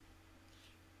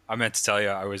I meant to tell you,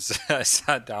 I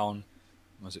sat down.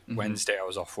 Was it Mhm. Wednesday? I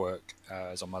was off work.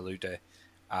 I was on my loo day,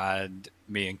 and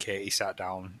me and Katie sat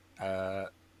down.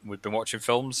 We've been watching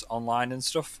films online and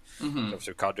stuff. Mhm.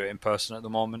 Obviously, we can't do it in person at the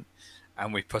moment.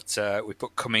 And we put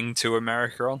Coming to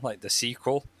America on, like the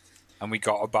sequel, and we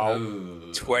got about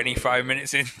Oh. 25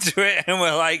 minutes into it, and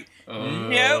we're like,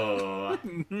 nope. Oh.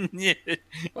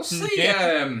 What's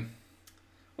Yeah.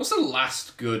 the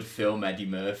last good film Eddie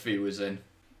Murphy was in?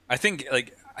 I think,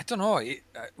 I don't know.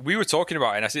 We were talking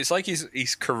about it, and I said it's like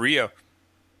his career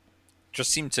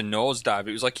just seemed to nosedive.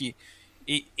 It was like he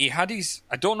had his.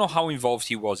 I don't know how involved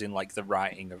he was in like the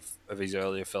writing of his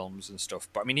earlier films and stuff,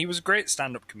 but I mean, he was a great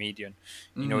stand-up comedian.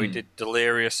 You know, he did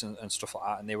Delirious and stuff like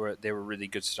that, and they were really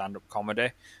good stand-up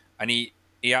comedy. And he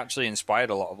actually inspired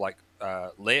a lot of like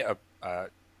later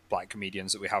black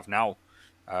comedians that we have now.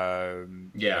 You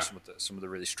know, some of the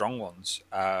really strong ones.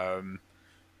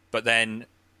 But then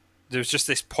there was just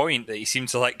this point that he seemed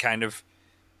to like kind of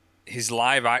his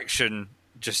live action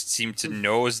just seemed to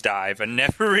nosedive and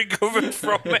never recovered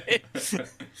from it.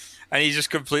 And he just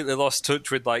completely lost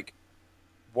touch with like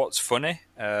what's funny.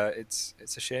 It's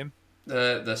a shame.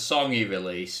 The song he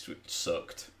released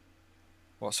sucked.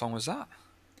 What song was that?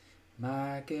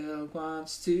 My girl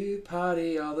wants to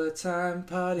party all the time,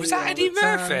 party was that all Eddie the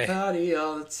time, Murphy? Party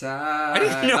all the time. I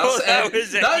didn't know that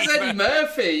was Eddie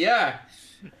Murphy. Yeah.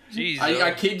 Jesus.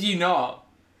 I kid you not.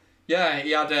 Yeah,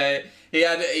 he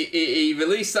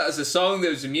released that as a song.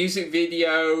 There was a music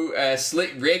video.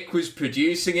 Slick Rick was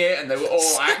producing it, and they were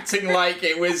all acting like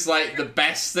it was like the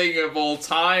best thing of all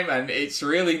time, and it's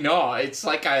really not. It's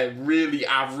like a really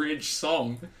average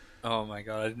song. Oh my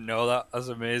god, I didn't know that. That's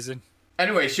amazing.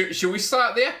 Anyway, should we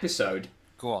start the episode?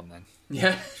 Go on then.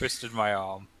 Yeah. Twisted my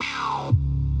arm.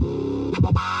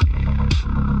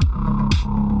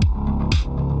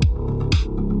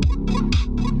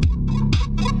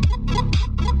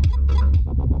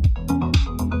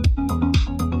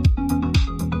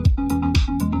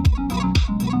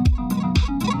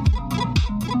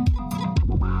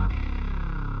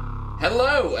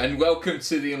 Hello and welcome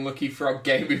to the Unlucky Frog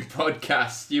Gaming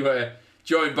Podcast. You are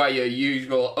joined by your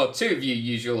usual, or two of your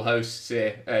usual hosts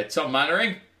here, Tom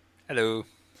Mannering. Hello.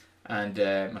 And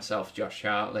myself, Josh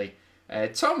Hartley.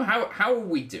 Tom, how are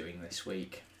we doing this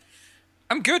week?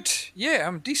 I'm good. Yeah,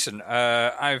 I'm decent.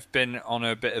 I've been on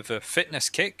a bit of a fitness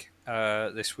kick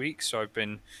this week, so I've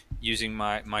been using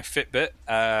my Fitbit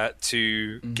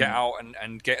to get out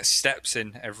and get steps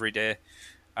in every day,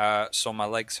 so my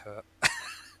legs hurt.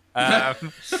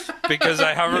 Because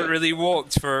I haven't really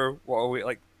walked for, what are we,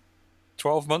 like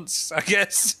 12 months, I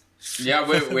guess? Yeah,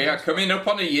 we are coming up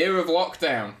on a year of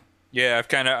lockdown. Yeah, I've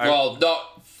kind of... Well,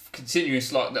 not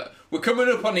continuous lockdown. We're coming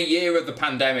up on a year of the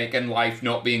pandemic and life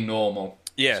not being normal.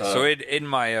 Yeah, so in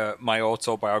my my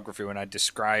autobiography, when I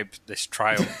describe this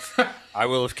triumph, I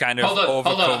will have kind of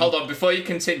Hold on. Before you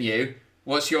continue,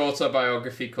 what's your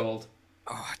autobiography called?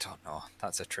 Oh, I don't know.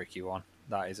 That's a tricky one.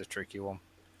 That is a tricky one.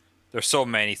 There's so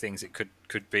many things it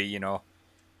could be, you know.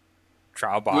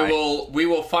 Trial by. We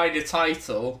will find a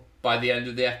title by the end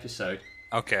of the episode.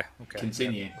 Okay.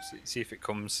 Continue. Yeah, we'll see if it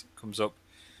comes up.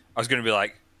 I was going to be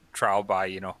like trial by,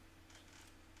 you know,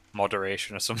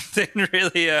 moderation or something.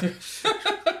 Really,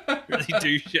 really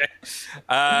douche.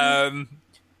 But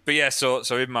yeah, so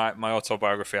in my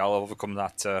autobiography, I'll overcome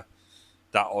that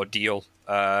ordeal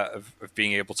of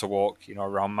being able to walk, you know,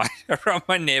 around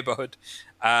my neighborhood.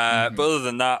 But other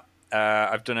than that,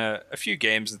 I've done a few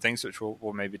games and things which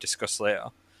we'll maybe discuss later,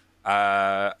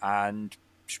 and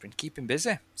just been keeping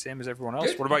busy, same as everyone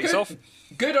else. What about yourself?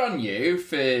 Good on you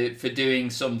for doing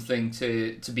something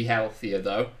to be healthier,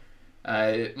 though.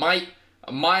 My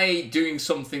doing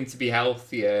something to be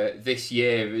healthier this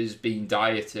year has been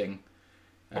dieting,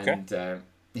 and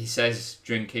he says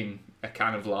drinking a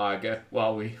can of lager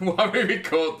while we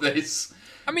record this.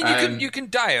 I mean, you can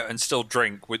diet and still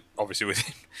drink obviously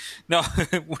within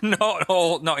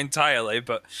not entirely,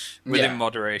 but within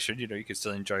moderation. You know, you can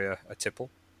still enjoy a tipple.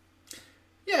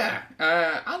 Yeah,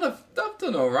 and I've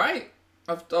done all right.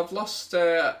 I've lost.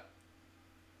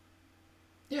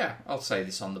 Yeah, I'll say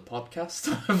this on the podcast.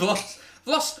 I've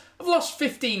lost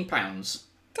 15 pounds.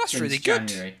 That's really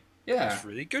January. Good. Yeah, that's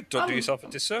really good. Don't do yourself a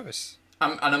disservice.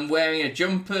 I'm wearing a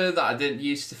jumper that I didn't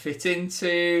used to fit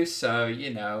into, so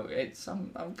you know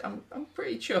I'm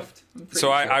pretty chuffed.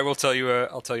 I will tell you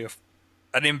I'll tell you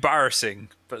an embarrassing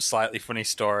but slightly funny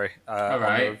story on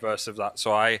the reverse of that.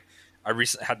 So I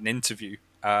recently had an interview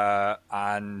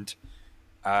and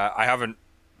I haven't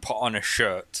put on a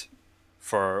shirt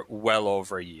for well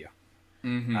over a year,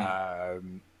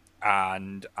 and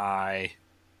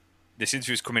this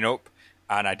interview's coming up,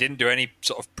 and I didn't do any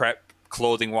sort of prep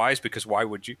clothing wise, because why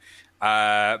would you?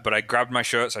 But I grabbed my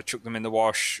shirts, I chucked them in the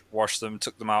wash, washed them,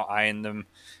 took them out, ironed them,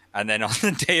 and then on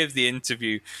the day of the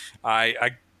interview,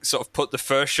 I sort of put the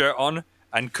first shirt on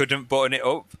and couldn't button it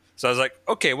up. So I was like,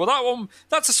 okay, well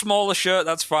that's a smaller shirt,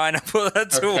 that's fine. I put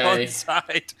that to one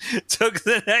side, took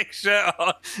the next shirt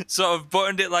on, sort of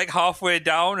buttoned it like halfway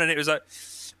down, and it was like,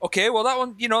 okay, well that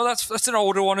one, that's an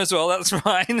older one as well, that's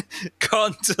fine.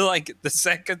 Got to like the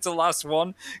second to last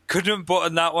one, couldn't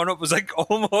button that one up, was like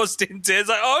almost in tears,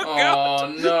 like, oh god.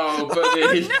 Oh no,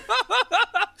 buddy. No.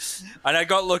 And I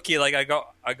got lucky, like I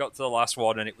got to the last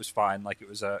one and it was fine, like it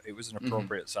was an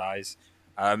appropriate size.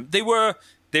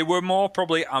 They were more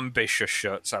probably ambitious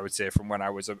shirts, I would say, from when I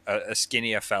was a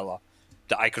skinnier fella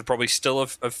that I could probably still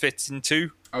have fit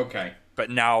into. Okay. But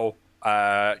now,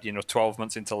 12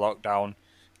 months into lockdown,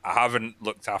 I haven't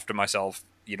looked after myself,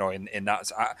 in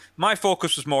that. My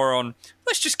focus was more on,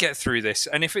 let's just get through this.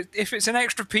 And if it's an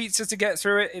extra pizza to get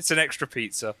through it, it's an extra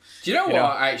pizza. Do you know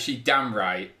what? Actually, damn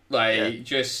right. Like,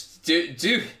 just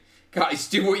do, guys,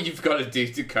 do what you've got to do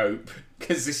to cope.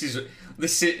 Because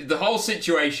the whole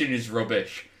situation is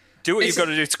rubbish. Do what you've got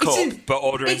to do to cope, but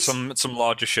order in some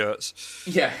larger shirts.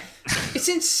 Yeah. It's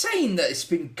insane that it's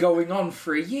been going on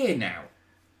for a year now.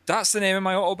 That's the name of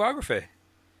my autobiography.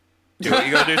 Do what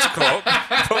you got to do to cope,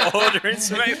 but order in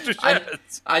some extra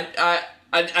shirts.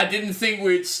 I didn't think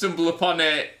we'd stumble upon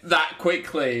it that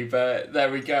quickly, but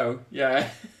there we go. Yeah.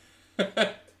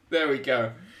 There we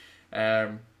go.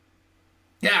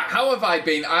 Yeah, how have I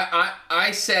been?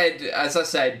 I said, as I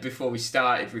said before we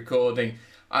started recording,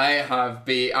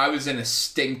 I was in a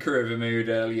stinker of a mood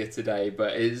earlier today,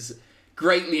 but it's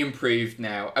greatly improved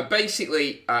now. I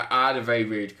had a very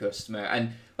rude customer,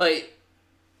 and like,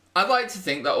 I'd like to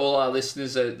think that all our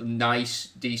listeners are nice,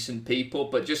 decent people,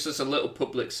 but just as a little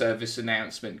public service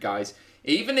announcement, guys,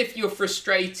 even if you're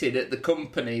frustrated at the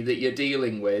company that you're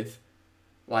dealing with,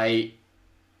 like,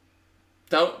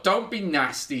 don't be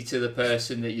nasty to the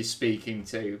person that you're speaking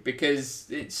to, because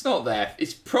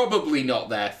it's probably not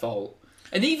their fault.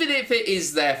 And even if it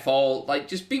is their fault, like,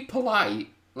 just be polite.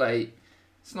 Like,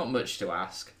 it's not much to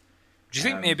ask. Do you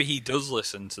think maybe he does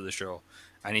listen to the show,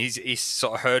 and he's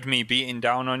sort of heard me beating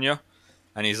down on you,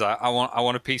 and he's like, I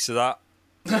want a piece of that.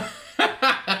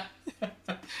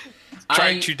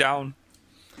 Tracked you down.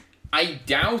 I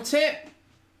doubt it.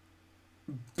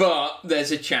 But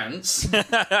there's a chance.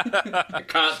 I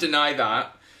can't deny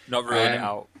that. Not ruling it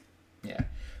out. Yeah.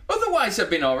 Otherwise,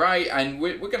 I've been all right, and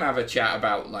we're going to have a chat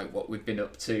about like what we've been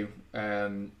up to,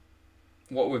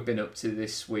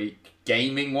 this week,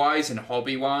 gaming-wise and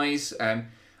hobby-wise.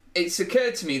 It's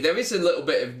occurred to me there is a little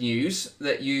bit of news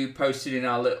that you posted in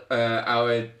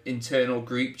our internal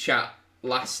group chat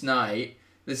last night.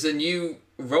 There's a new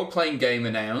role-playing game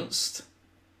announced.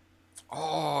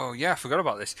 Oh, yeah, I forgot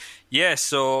about this. Yeah,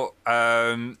 so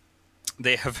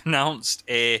they have announced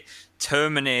a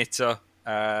Terminator,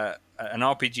 an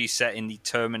RPG set in the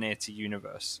Terminator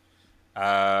universe,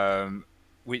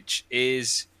 which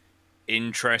is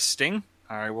interesting,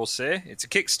 I will say. It's a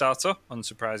Kickstarter,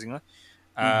 unsurprisingly.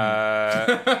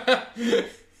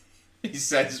 He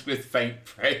says with faint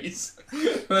praise.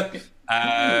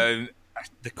 The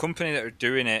company that are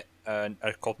doing it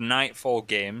are called Nightfall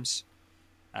Games.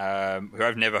 Who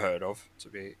I've never heard of, to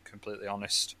be completely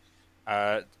honest.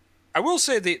 I will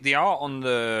say the art on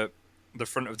the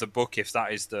front of the book, if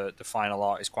that is the final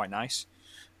art, is quite nice.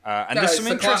 And there's some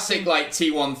interesting, classic like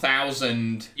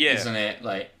T1000, isn't it?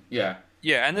 Like, yeah,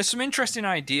 and there's some interesting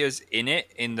ideas in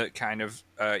it. In that kind of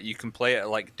you can play it at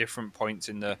like different points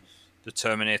in the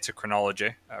Terminator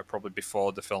chronology, probably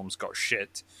before the films got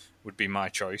shit, would be my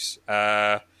choice.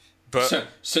 But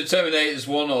so Terminator's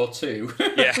 1 or 2,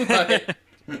 yeah.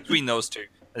 Between those two,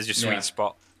 there's your sweet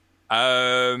spot.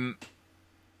 But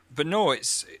no,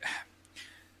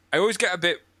 I always get a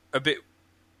bit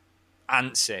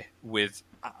antsy with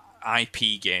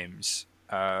IP games,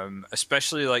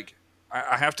 especially like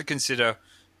I have to consider: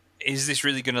 is this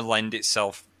really going to lend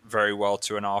itself very well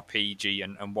to an RPG,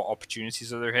 and what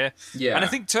opportunities are there here? Yeah, and I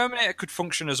think Terminator could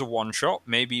function as a one shot,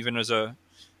 maybe even as a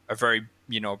very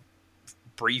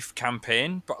brief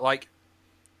campaign, but like.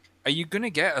 Are you going to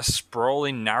get a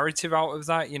sprawling narrative out of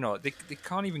that? They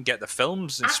can't even get the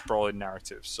films in sprawling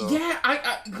narratives. So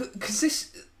yeah,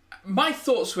 because my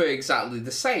thoughts were exactly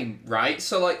the same, right?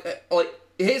 So like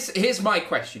here's my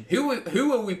question: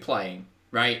 Who are we playing?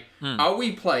 Right? Are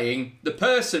we playing the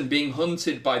person being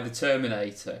hunted by the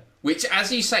Terminator? Which,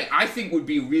 as you say, I think would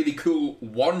be a really cool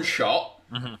one shot.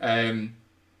 Mm-hmm.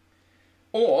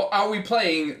 Or are we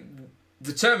playing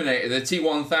the Terminator, the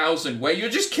T1000, where you're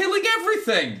just killing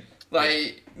everything?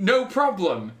 Like, no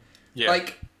problem. Yeah.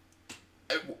 Like,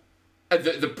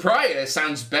 the prior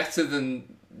sounds better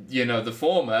than the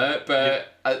former,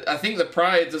 but I think the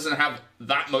prior doesn't have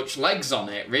that much legs on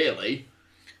it, really.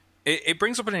 It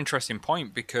brings up an interesting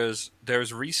point because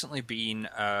there's recently been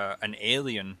an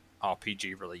Alien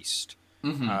RPG released,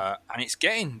 and it's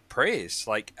getting praise.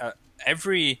 Like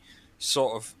every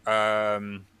sort of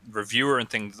reviewer and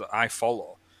things that I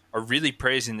follow are really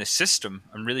praising this system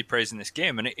and really praising this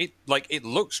game, and it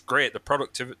looks great. The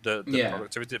productivity,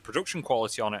 the production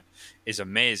quality on it is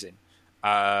amazing,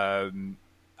 and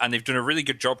they've done a really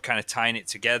good job kind of tying it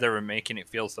together and making it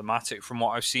feel thematic from what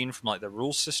I've seen from like the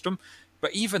rules system.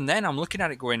 But even then, I'm looking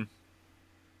at it going,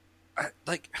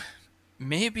 like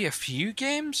maybe a few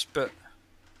games, but.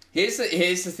 Here's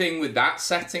the thing with that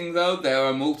setting, though. There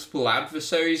are multiple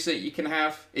adversaries that you can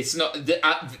have. It's not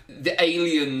the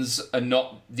aliens are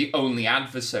not the only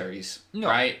adversaries,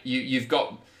 right? You've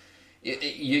got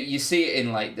you see it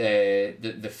in like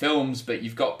the films, but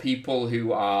you've got people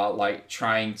who are like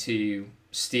trying to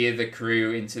steer the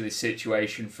crew into this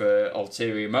situation for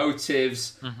ulterior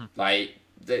motives, like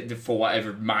for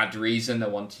whatever mad reason they're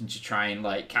wanting to try and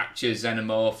like capture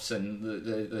xenomorphs and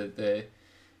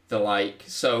the like.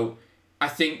 So I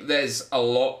think there's a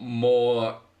lot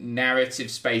more narrative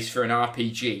space for an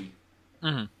RPG.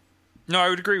 No, I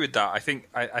would agree with that. I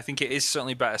think it is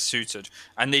certainly better suited.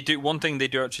 And they do one thing they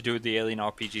do actually do with the Alien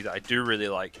RPG that I do really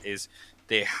like is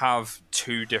they have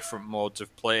 2 different modes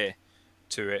of play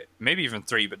to it. Maybe even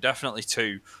 3, but definitely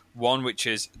 2. One which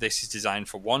is this is designed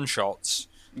for one shots,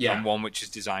 and one which is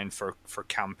designed for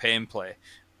campaign play.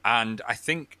 And I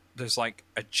think there's like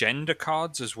agenda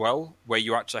cards as well, where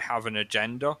you actually have an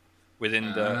agenda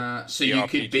within the. So you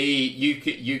could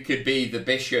be the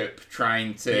bishop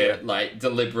trying to like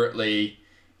deliberately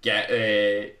get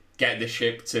the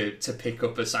ship to pick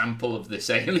up a sample of this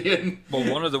alien. Well,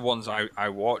 one of the ones I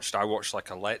watched like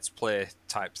a let's play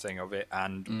type thing of it,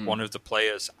 and one of the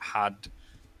players had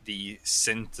the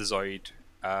synthezoid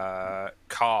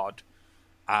card,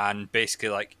 and basically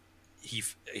like he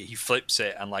flips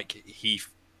it and like he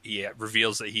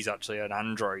reveals that he's actually an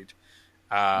android,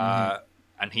 and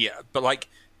but like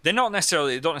they don't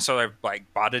necessarily have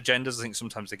like bad agendas. I think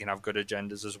sometimes they can have good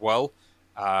agendas as well.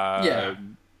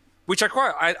 Which I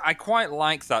quite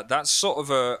like that. That's sort of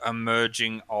a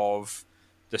merging of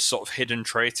the sort of hidden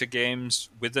traitor games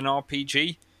with an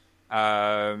RPG,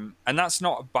 and that's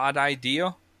not a bad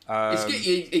idea.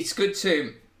 It's good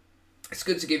to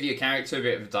give your character a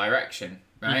bit of direction,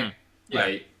 right?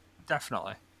 Yeah,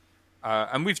 definitely.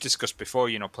 And we've discussed before,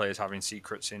 players having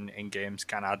secrets in games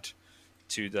can add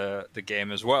to the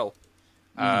game as well.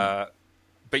 But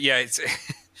yeah,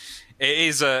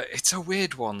 it's a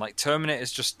weird one. Like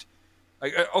Terminator's just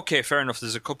like, okay, fair enough.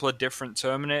 There's a couple of different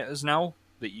Terminators now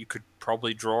that you could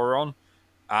probably draw on,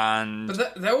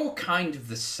 but they're all kind of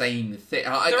the same thing.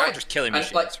 They're all just killing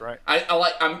machines, right?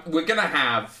 We're gonna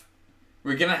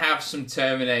have some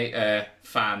Terminator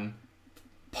fan.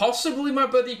 Possibly my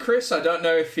buddy Chris. I don't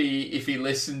know if he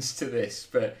listens to this,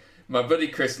 but my buddy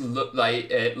Chris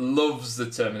loves the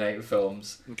Terminator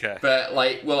films. Okay. But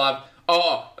like, we'll have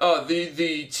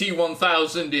the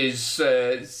T-1000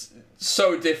 is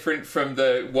so different from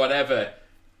the whatever.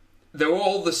 They're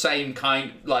all the same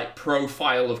kind, like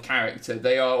profile of character.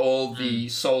 They are all the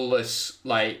soulless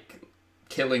like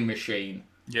killing machine.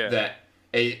 Yeah. That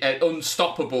an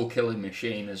unstoppable killing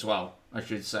machine as well. I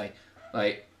should say,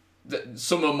 like.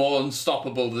 Some are more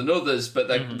unstoppable than others, but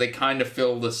they kind of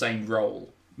fill the same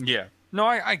role. Yeah. No,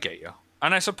 I get you.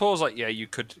 And I suppose, like,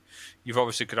 you've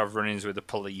obviously could have run-ins with the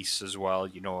police as well,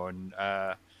 and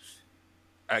there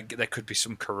could be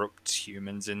some corrupt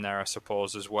humans in there, I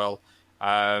suppose, as well.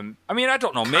 I mean, I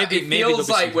don't know. Maybe it feels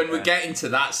like when we're getting to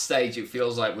that stage, it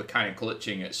feels like we're kind of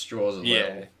clutching at straws a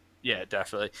little. Yeah,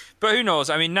 definitely. But who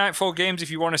knows? I mean, Nightfall Games, if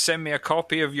you want to send me a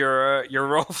copy of your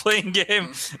role-playing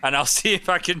game, and I'll see if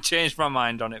I can change my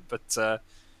mind on it. But, at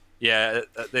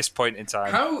this point in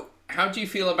time. How do you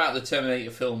feel about the Terminator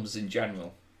films in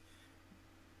general?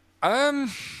 I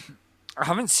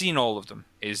haven't seen all of them,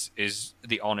 is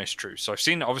the honest truth. So I've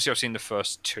seen the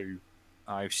first 2.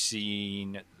 I've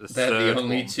seen the third one. They're the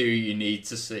only 2 you need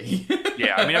to see.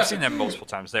 Yeah, I mean, I've seen them multiple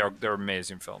times. They're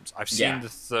amazing films. I've seen the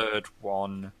third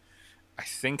one. I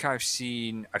think I've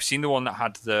seen the one that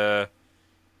had the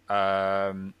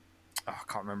I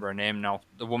can't remember her name now.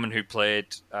 The woman who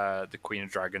played the Queen of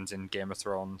Dragons in Game of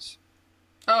Thrones.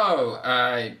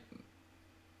 Yeah,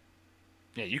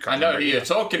 you can't. I know who you're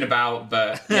talking about,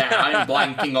 but I'm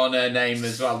blanking on her name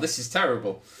as well. This is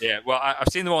terrible. Yeah, well, I've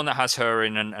seen the one that has her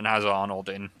in and has Arnold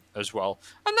in as well,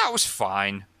 and that was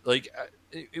fine. Like,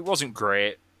 it wasn't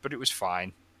great, but it was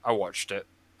fine. I watched it.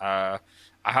 I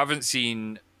haven't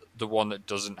seen the one that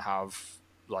doesn't have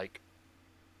like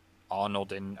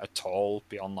Arnold in at all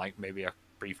beyond like maybe a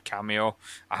brief cameo.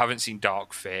 I haven't seen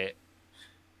Dark Fate.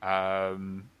 Yeah,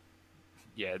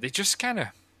 they just kind of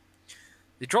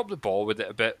they dropped the ball with it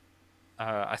a bit.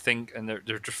 I think, and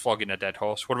they're just flogging a dead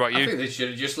horse. What about you? I think they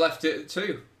should have just left it at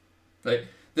 2. Like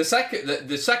the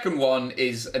second one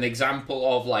is an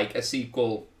example of like a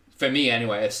sequel for me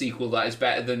anyway, a sequel that is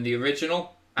better than the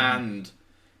original, and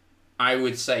I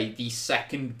would say the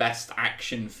second best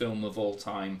action film of all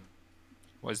time.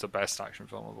 What is the best action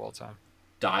film of all time?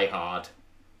 Die Hard.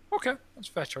 Okay, that's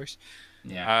a fair choice.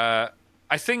 Yeah.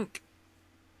 I think,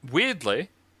 weirdly,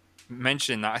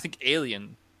 mentioning that, I think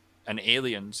Alien and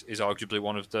Aliens is arguably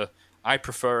one of the... I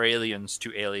prefer Aliens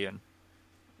to Alien.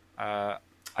 I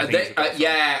think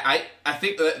I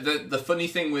think that the funny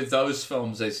thing with those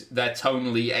films is they're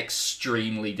tonally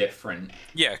extremely different.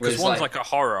 Yeah, because one's like a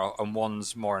horror and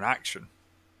one's more an action.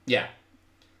 Yeah.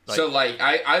 So, like,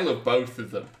 I love both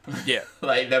of them. Yeah.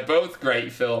 Like, they're both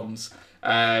great films.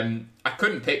 I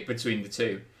couldn't pick between the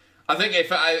two. I think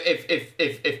if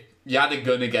you had a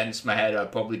gun against my head,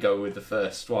 I'd probably go with the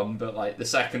first one, but, like, the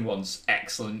second one's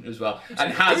excellent as well.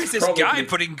 And who's this guy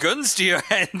putting guns to your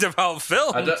head about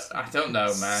films? I don't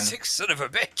know, man. Sick son of a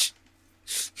bitch.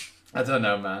 I don't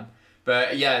know, man.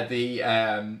 But, yeah,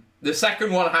 the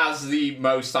second one has the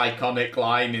most iconic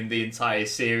line in the entire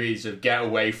series of "Get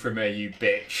away from her, you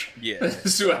bitch." Yeah,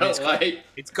 as well.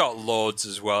 It's got loads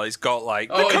as well. It's got like,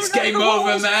 oh, it's game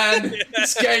over, man.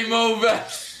 It's game over.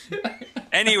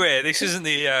 Anyway, this isn't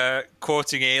the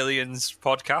quoting aliens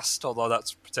podcast, although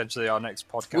that's potentially our next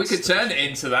podcast. We could turn it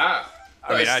into that.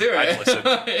 I'd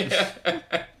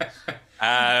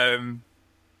listen.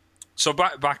 So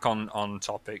back on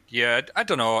topic. Yeah, I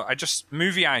don't know.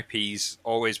 Movie IPs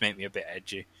always make me a bit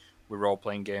edgy with role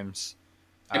playing games.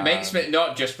 It makes me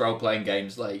not just role playing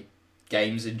games, like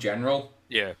games in general.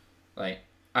 Yeah. Like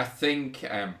I think.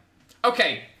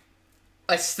 Okay,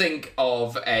 let's think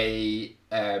of a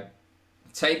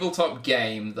tabletop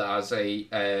game that has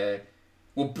a.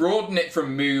 We'll broaden it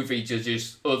from movie to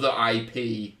just other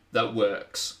IP that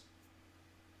works.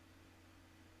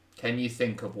 Can you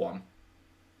think of one?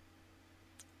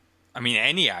 I mean,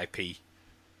 any IP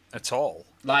at all.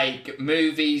 Like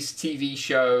movies, TV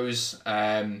shows,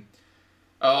 comics.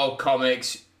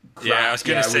 Crap. Yeah, I was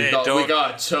going to say, we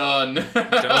got a ton. Don't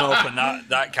open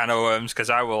that can of worms, because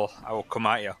I will come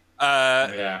at you.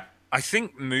 Yeah. I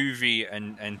think movie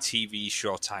and TV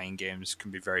show tie-in games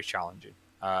can be very challenging.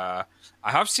 I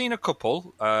have seen a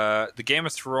couple. The Game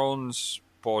of Thrones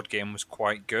board game was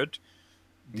quite good.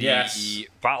 The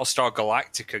Battlestar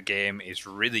Galactica game is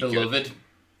really Beloved. good.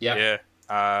 Yeah.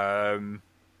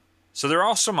 So there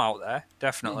are some out there,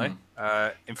 definitely.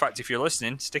 In fact, if you're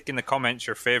listening, stick in the comments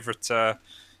your favourite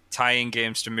tie-in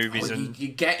games to movies. You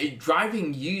get it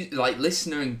driving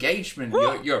listener engagement.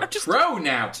 Well, you're a pro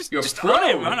now. You're just pro. On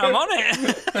it, man. I'm on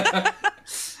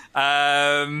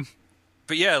it.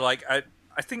 But yeah, like I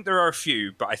think there are a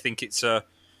few, but I think it's a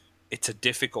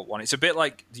difficult one. It's a bit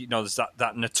like, there's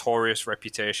that notorious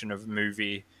reputation of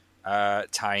movie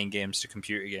tying games to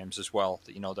computer games as well.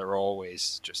 That they're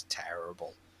always just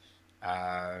terrible.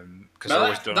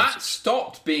 That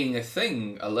stopped being a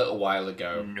thing a little while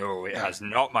ago. No, it has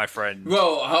not, my friend.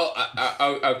 Well,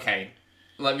 okay.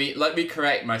 Let me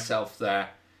correct myself there.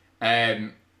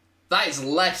 That is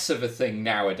less of a thing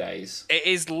nowadays. It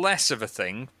is less of a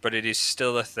thing, but it is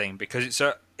still a thing because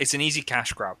it's an easy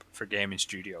cash grab for gaming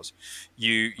studios.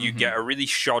 You get a really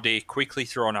shoddy, quickly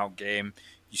thrown out game.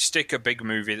 You stick a big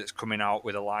movie that's coming out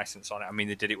with a license on it. I mean,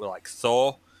 they did it with like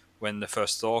Thor when the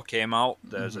first Thor came out.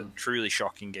 There's a truly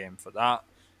shocking game for that.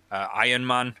 Iron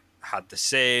Man had the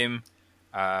same.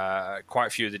 Quite a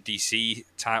few of the DC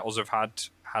titles have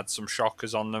had some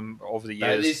shockers on them over the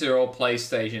years. These are all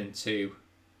PlayStation 2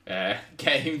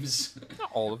 games.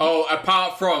 Not all of them. Oh,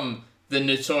 apart from the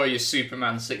notorious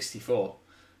Superman 64.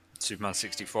 Superman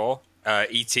 64.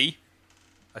 E.T.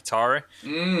 Atari.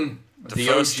 The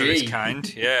first OG. of its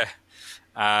kind, yeah.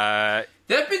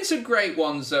 There have been some great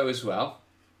ones, though, as well.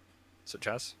 Such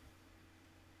as?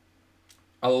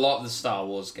 A lot of the Star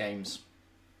Wars games.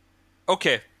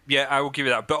 Okay, yeah, I will give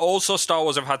you that. But also Star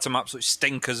Wars have had some absolute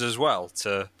stinkers as well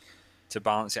to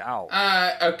balance it out.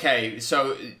 Okay,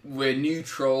 so we're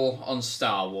neutral on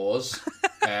Star Wars.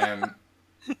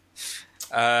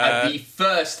 The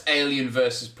first Alien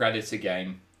vs. Predator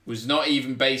game was not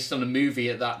even based on a movie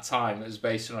at that time. It was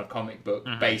based on a comic book,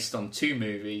 based on 2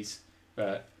 movies.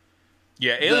 But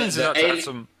yeah, Aliens has had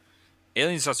some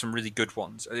really good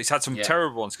ones. It's had some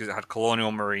terrible ones because it had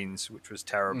Colonial Marines, which was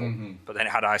terrible. But then it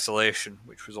had Isolation,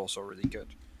 which was also really good.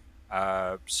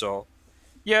 So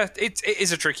Yeah, it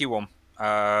is a tricky one,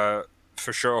 for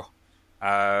sure.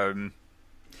 Um,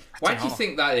 I Why don't do you know.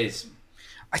 think that is?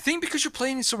 I think because you're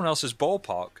playing in someone else's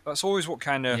ballpark. That's always what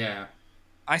kind of. Yeah.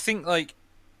 I think like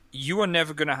you are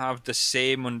never going to have the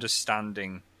same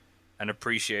understanding and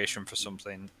appreciation for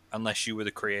something unless you were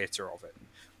the creator of it.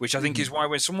 Which I think is why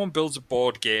when someone builds a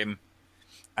board game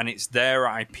and it's their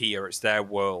IP or it's their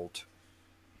world,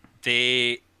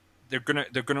 they're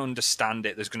gonna understand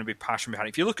it. There's gonna be passion behind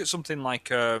it. If you look at something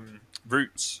like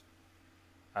Roots,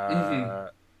 uh,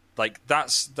 like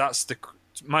that's the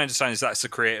my understanding is that's the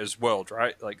creator's world,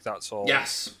 right? Like that's all.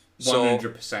 Yes. So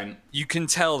 100%. you can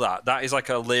tell that is like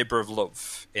a labor of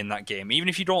love in that game. Even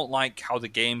if you don't like how the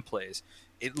game plays,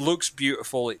 it looks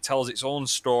beautiful. It tells its own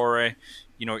story.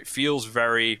 You know, it feels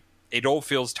very. It all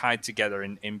feels tied together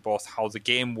in both how the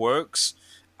game works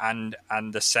and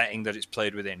the setting that it's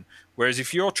played within. Whereas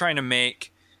if you're trying to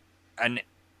make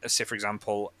say for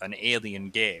example, an Alien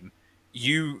game,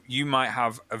 you might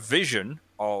have a vision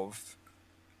of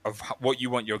what you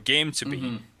want your game to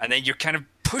be, and then you're kind of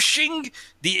pushing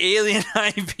the Alien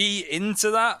IP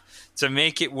into that to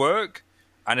make it work.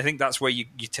 And I think that's where you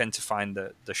tend to find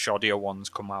the shoddier ones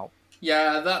come out.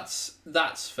 Yeah,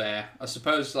 that's fair. I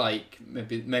suppose like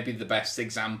maybe the best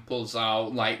examples are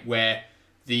like where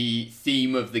the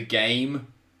theme of the game,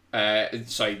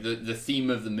 the theme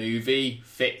of the movie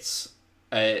fits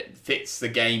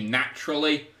the game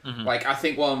naturally. Like I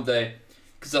think one of the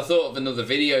because I thought of another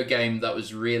video game that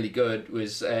was really good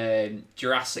was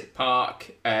Jurassic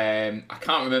Park. I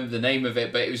can't remember the name of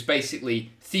it, but it was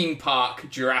basically theme park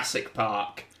Jurassic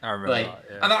Park. I remember Like, that,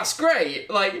 yeah. and that's great.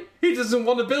 Like, who doesn't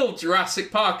want to build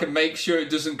Jurassic Park and make sure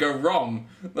it doesn't go wrong?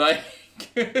 Like,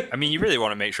 I mean, you really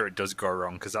want to make sure it does go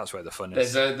wrong because that's where the fun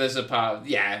is. there's a part,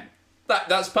 yeah.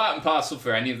 That's part and parcel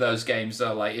for any of those games,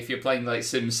 though. Like, if you're playing like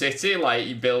SimCity, like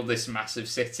you build this massive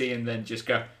city and then just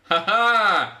go, ha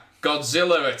ha,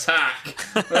 Godzilla attack.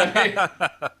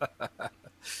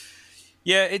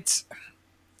 Yeah, it's.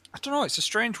 I don't know. It's a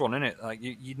strange one, isn't it? Like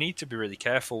you need to be really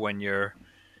careful when you're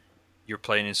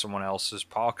playing in someone else's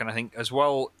park, and I think as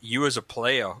well, you as a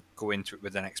player go into it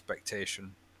with an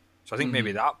expectation. So I think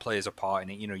maybe that plays a part in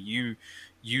it. You know,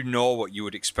 you know what you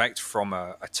would expect from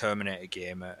a Terminator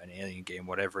game, an Alien game,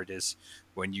 whatever it is,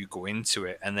 when you go into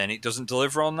it, and then it doesn't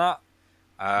deliver on that,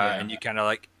 and you kind of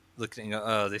like looking at,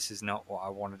 oh, this is not what I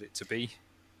wanted it to be.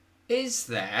 Is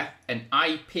there an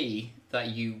IP that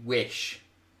you wish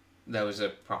there was a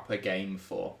proper game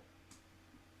for?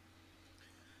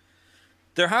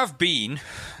 There have been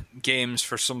games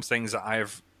for some things that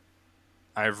I've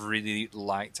really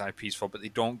liked IPs for, but they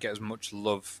don't get as much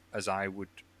love as I would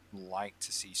like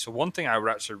to see. So one thing I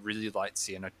would actually really like to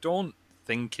see, and I don't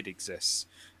think it exists.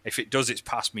 If it does, it's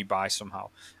passed me by somehow.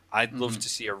 I'd love to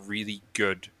see a really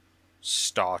good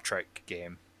Star Trek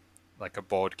game, like a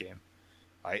board game.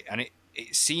 Right? And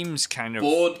it seems kind of...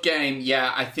 Board game,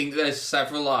 yeah, I think there's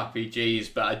several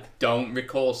RPGs, but I don't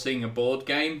recall seeing a board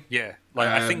game. Yeah, like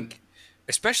I think...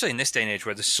 Especially in this day and age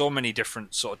where there's so many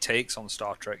different sort of takes on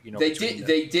Star Trek, you know.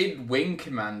 They did Wing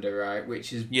Commander, right,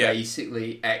 which is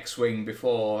basically X-Wing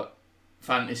before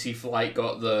Fantasy Flight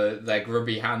got their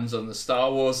grubby hands on the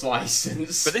Star Wars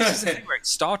license. But this is the thing, right?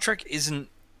 Star Trek isn't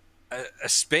a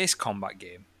space combat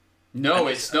game. No,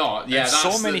 it's not. Yeah,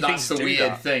 that's the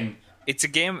weird thing. It's a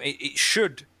game. It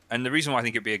should, and the reason why I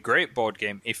think it'd be a great board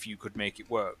game if you could make it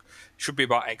work, should be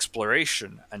about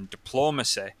exploration and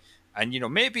diplomacy. And, you know,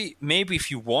 maybe if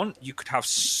you want, you could have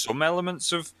some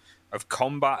elements of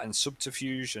combat and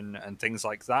subterfuge and things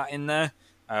like that in there,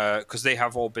 because they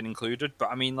have all been included.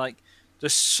 But, I mean, like,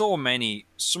 there's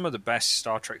some of the best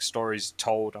Star Trek stories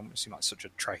told. I'm going to seem like such a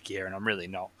Trek here, and I'm really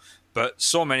not. But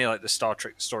so many, like, the Star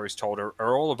Trek stories told are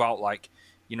all about, like,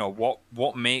 you know,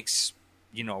 what makes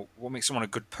someone a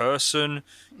good person,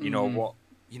 you know,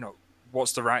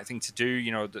 what's the right thing to do,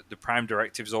 you know, the Prime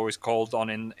Directive is always called on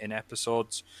in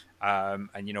episodes.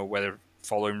 And you know whether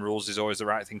following rules is always the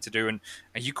right thing to do, and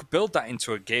you could build that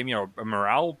into a game, you know, a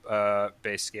morality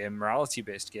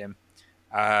based game.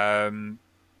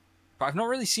 But I've not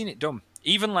really seen it done.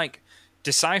 Even like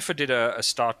Decipher did a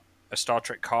Star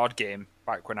Trek card game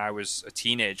back when I was a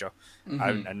teenager,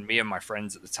 and me and my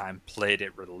friends at the time played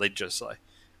it religiously.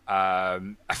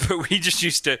 But we just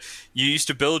used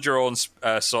to build your own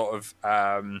sort of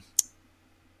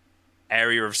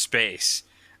area of space.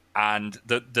 And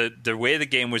the way the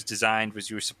game was designed was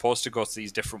you were supposed to go to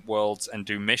these different worlds and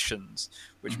do missions,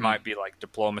 which might be like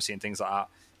diplomacy and things like that.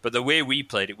 But the way we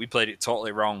played it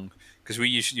totally wrong, because we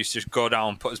used to just go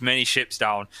down, put as many ships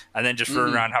down, and then just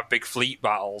run around and have big fleet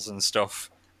battles and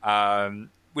stuff. And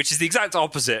which is the exact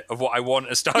opposite of what I want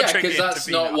a Star Yeah, Trek game because to that's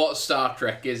be not now. what Star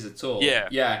Trek is at all. Yeah.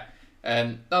 Yeah.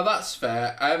 No, that's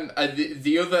fair.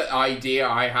 The other idea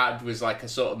I had was like a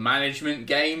sort of management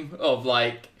game of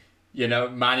like,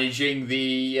 managing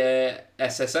the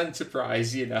SS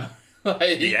Enterprise, like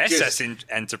The SS just,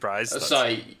 Enterprise.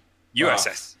 sorry,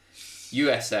 USS.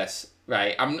 USS.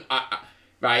 Right.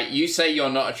 Right. You say you're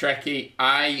not a Trekkie.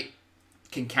 I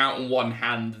can count on one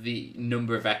hand the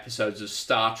number of episodes of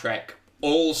Star Trek,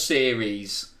 all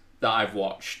series, that I've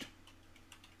watched.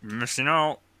 Missing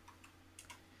out.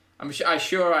 I'm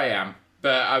sure I am,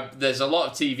 but there's a lot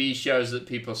of TV shows that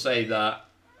people say that.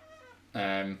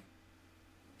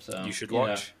 So You should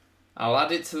watch. I'll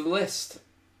add it to the list.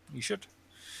 You should.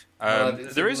 I'll add it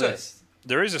to There the is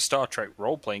list. a Star Trek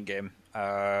role playing game,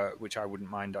 which I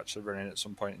wouldn't mind actually running at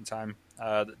some point in time.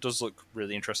 That does look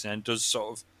really interesting and does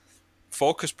sort of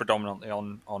focus predominantly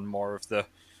on more of the,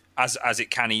 as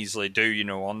it can easily do,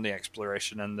 on the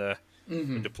exploration and the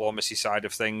diplomacy side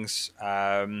of things,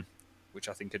 which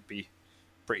I think would be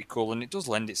pretty cool, and it does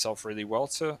lend itself really well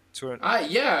to it.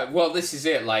 Yeah, well, this is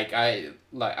it. I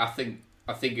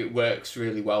think it works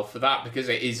really well for that because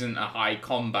it isn't a high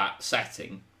combat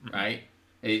setting, right?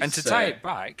 And to tie it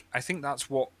back, I think that's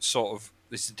what sort of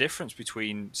is the difference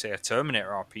between, say, a Terminator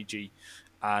RPG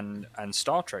and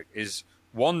Star Trek is,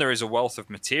 one, there is a wealth of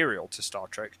material to Star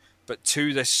Trek, but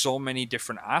two, there's so many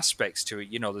different aspects to it.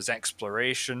 There's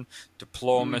exploration,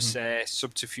 diplomacy,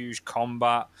 subterfuge,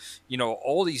 combat,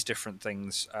 all these different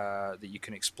things that you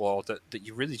can explore that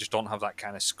you really just don't have that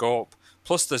kind of scope.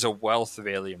 Plus, there's a wealth of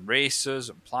alien races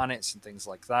and planets and things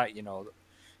like that, that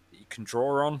you can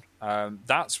draw on.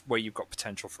 That's where you've got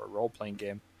potential for a role-playing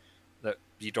game that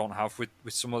you don't have with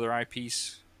some other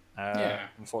IPs,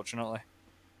 unfortunately.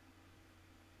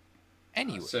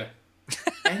 Anyway.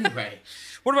 Anyway.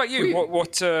 What about you?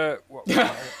 What I've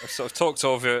sort of talked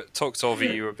over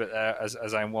you a bit there,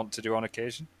 as I want to do on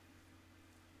occasion.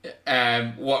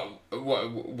 What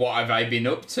have I been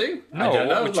up to? No, I don't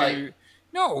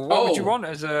know. What would you want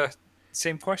as a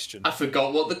same question? I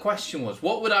forgot what the question was.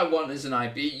 What would I want as an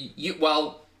IP?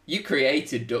 You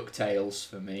created DuckTales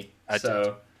for me, I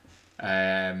did.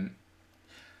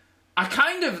 I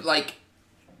kind of like.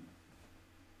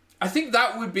 I think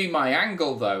that would be my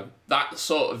angle, though. That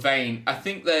sort of vein. I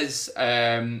think there's. What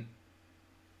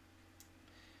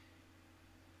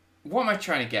am I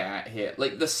trying to get at here?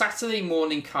 Like the Saturday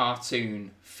morning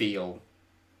cartoon feel.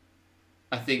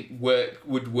 I think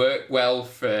would work well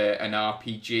for an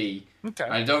RPG. Okay.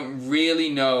 I don't really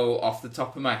know off the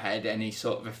top of my head any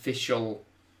sort of official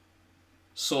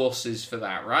sources for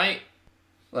that, right?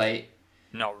 Like.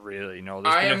 Not really. No.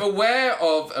 I am aware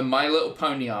of a My Little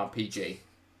Pony RPG.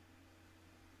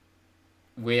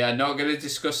 We are not going to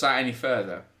discuss that any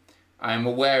further. I am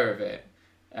aware of it.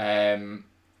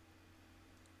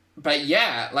 But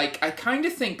yeah, I kind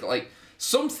of think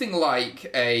something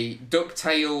like a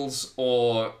DuckTales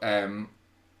or a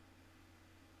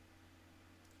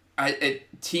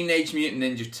Teenage Mutant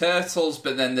Ninja Turtles,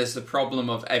 but then there's the problem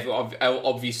of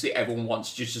obviously everyone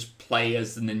wants to just play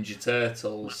as the Ninja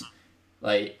Turtles.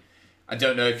 I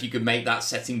don't know if you could make that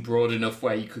setting broad enough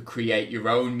where you could create your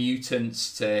own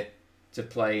mutants to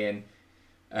play in.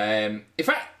 In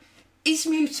fact, is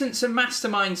Mutants and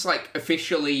Masterminds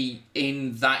officially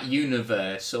in that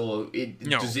universe, or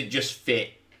does it just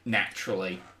fit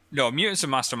naturally? No, Mutants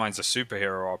and Masterminds are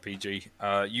superhero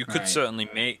RPG. You could certainly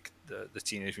make the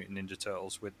Teenage Mutant Ninja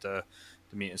Turtles with the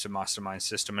Mutants and Masterminds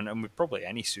system, and with probably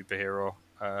any superhero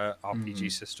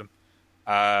RPG system.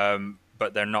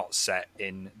 But they're not set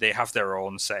in. They have their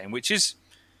own setting, which is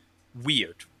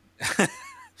weird.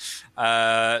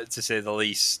 To say the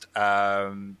least,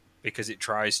 because it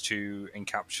tries to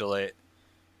encapsulate.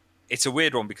 It's a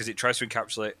weird one because it tries to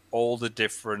encapsulate all the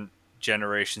different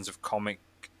generations of comic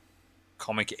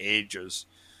ages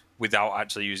without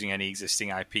actually using any existing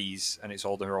IPs, and it's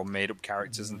all their own made-up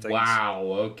characters and things. Wow,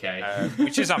 okay.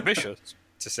 Which is ambitious,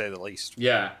 to say the least.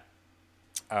 Yeah.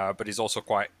 But it's also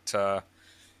quite a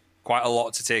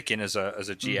lot to take in as a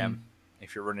GM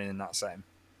if you're running in that setting.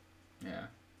 Yeah.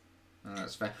 No,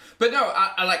 that's fair. But no,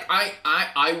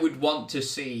 I would want to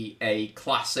see a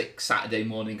classic Saturday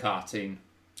morning cartoon.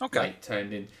 Okay.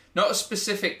 Turned in. Not a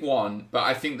specific one, but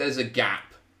I think there's a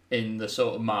gap in the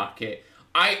sort of market.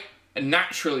 I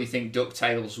naturally think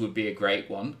DuckTales would be a great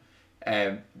one.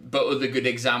 But other good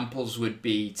examples would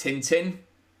be Tintin.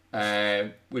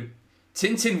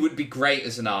 Tintin would be great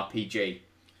as an RPG.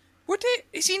 Would it?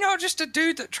 Is he not just a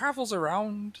dude that travels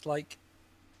around,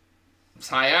 It's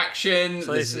high action,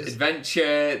 places. There's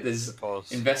adventure, there's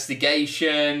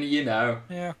investigation, Yeah,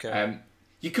 okay.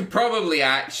 You could probably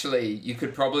actually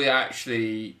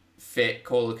fit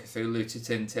Call of Cthulhu to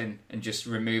Tintin and just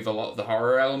remove a lot of the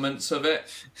horror elements of it.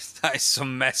 That is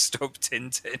some messed up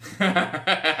Tintin.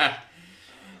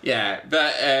 Yeah,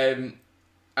 but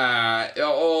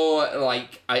or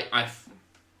like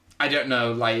I don't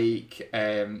know, like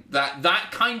that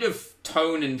kind of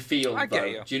tone and feel. I get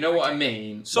you. Do you know what I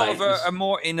mean? Sort like, of a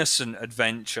more innocent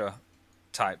adventure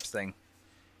type thing.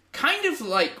 Kind of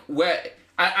like where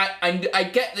I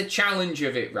get the challenge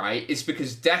of it, right? It's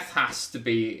because death has to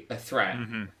be a threat,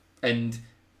 and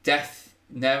death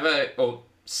never or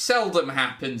seldom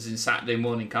happens in Saturday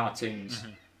morning cartoons.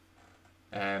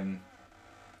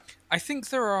 I think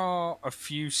there are a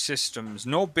few systems,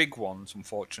 no big ones,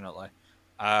 unfortunately.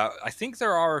 I think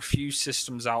there are a few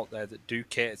systems out there that do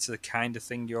cater to the kind of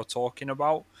thing you're talking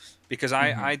about, because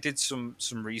I did some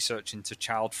research into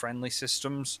child-friendly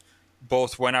systems,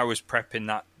 both when I was prepping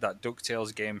that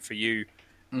DuckTales game for you,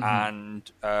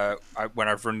 and when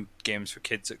I've run games for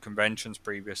kids at conventions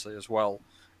previously as well.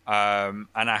 And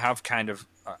I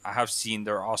have seen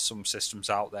there are some systems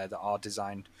out there that are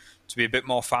designed to be a bit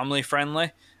more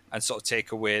family-friendly and sort of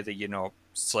take away the,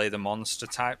 slay the monster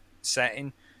type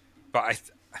setting.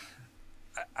 But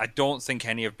I don't think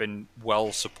any have been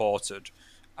well supported,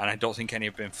 and I don't think any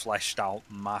have been fleshed out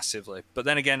massively. But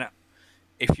then again,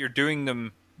 if you're doing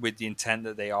them with the intent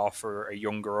that they are for a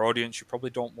younger audience, you probably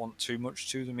don't want too much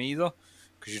to them either,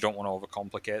 because you don't want to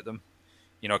overcomplicate them.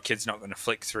 Kids not going to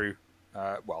flick through.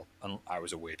 I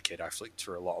was a weird kid. I flicked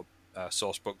through a lot of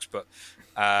source books, but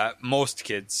most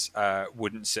kids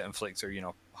wouldn't sit and flick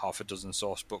through, half a dozen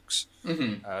source books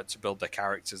to build their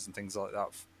characters and things like that.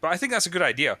 But I think that's a good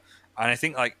idea, and I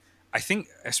think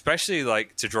especially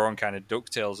like to draw on kind of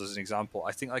DuckTales as an example,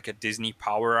 I think like a Disney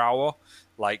Power Hour,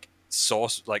 like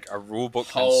source, like a rule book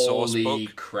and source book. Holy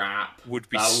crap! Would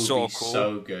be so cool.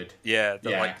 So good. Yeah,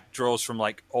 that like draws from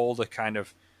like all the kind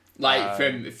of. Like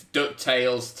from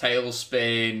DuckTales,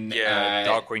 Tailspin,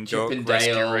 Darkwing Chip Duck, and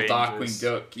Dale, Rescue Darkwing Rangers.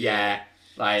 Duck,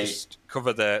 like just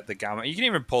cover the gamut. You can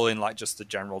even pull in like just the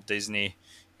general Disney,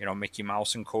 Mickey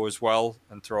Mouse and Co. as well,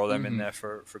 and throw them in there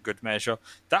for good measure.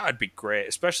 That would be great,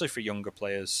 especially for younger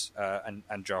players and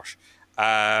Josh.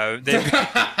 Hey!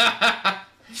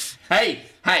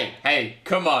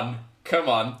 Come on!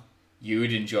 You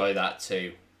would enjoy that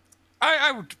too.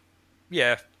 I would.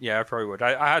 Yeah, I probably would.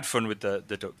 I had fun with the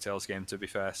DuckTales game, to be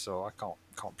fair, so I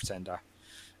can't pretend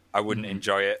I wouldn't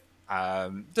enjoy it.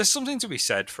 There's something to be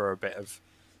said for a bit of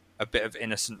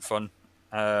innocent fun.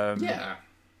 Yeah.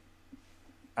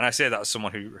 And I say that as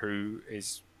someone who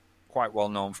is quite well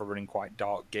known for running quite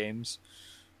dark games.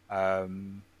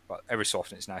 But every so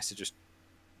often it's nice to just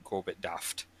go a bit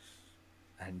daft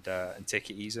and take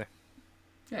it easy.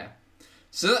 Yeah.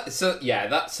 So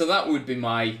that would be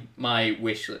my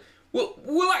wish list.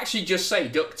 We'll actually just say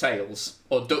DuckTales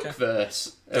or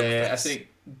Duckverse. Duckverse.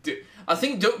 I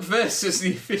think Duckverse is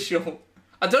the official.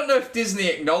 I don't know if Disney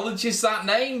acknowledges that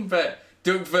name, but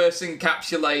Duckverse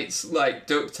encapsulates like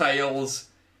DuckTales,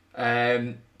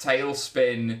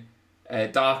 Tailspin,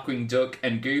 Darkwing Duck,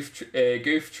 and Goof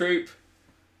Troop.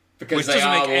 Because which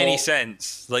doesn't make any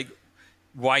sense. Like,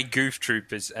 why Goof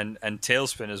Troop is and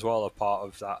Tailspin as well are part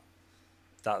of that.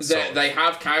 They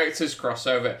have characters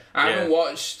crossover. I haven't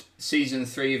watched season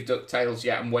 3 of DuckTales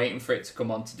yet. I'm waiting for it to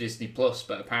come onto Disney Plus,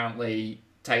 but apparently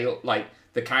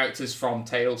the characters from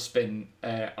Tailspin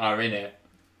are in it.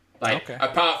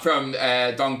 Apart from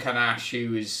Don Canash,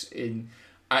 who is in.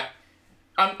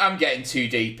 I'm getting too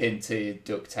deep into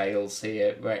DuckTales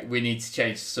here. Right, we need to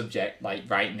change the subject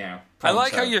right now. Pronto. I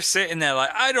like how you're sitting there like,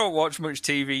 I don't watch much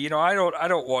TV. I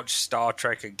don't watch Star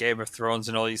Trek and Game of Thrones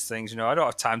and all these things. I don't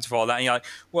have time to follow that. And you're like,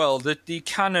 well, the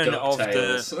canon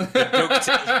DuckTales. of the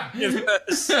DuckTales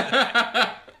universe.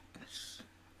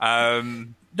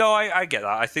 No, I get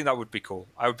that. I think that would be cool.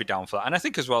 I would be down for that. And I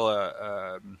think as well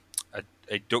a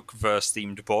Duckverse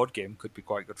themed board game could be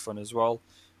quite good fun as well.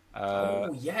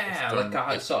 Like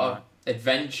a sort of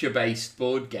adventure-based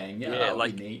board game. Yeah, that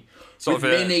would be neat. With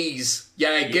minis.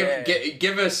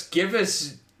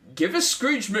 Give us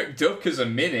Scrooge McDuck as a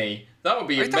mini. That would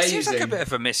be amazing. That seems like a bit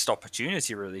of a missed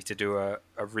opportunity, really, to do a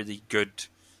really good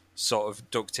sort of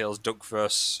DuckTales,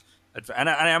 Duckverse. And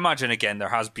I imagine, again, there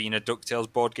has been a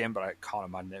DuckTales board game, but I can't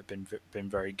imagine it been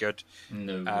very good.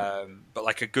 No. But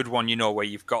like a good one, where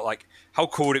you've got like, how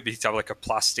cool would it be to have like a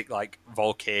plastic like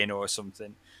volcano or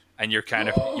something, and you're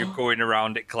you're going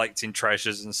around it collecting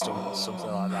treasures and stuff,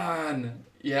 something like that. Man.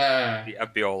 Yeah,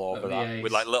 I'd be all over that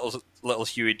with like little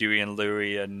Huey, Dewey, and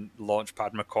Louie, and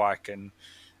Launchpad McQuack, and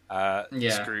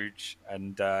Scrooge,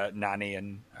 and Nanny,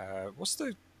 and what's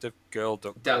the the girl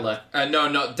duck? Della. No,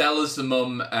 not Della's the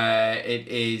mum. It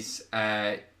is.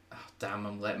 Oh, damn,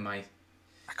 I'm letting my.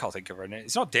 I can't think of her name.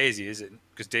 It's not Daisy, is it?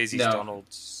 Because Daisy's No.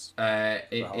 Donald's.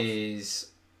 It is.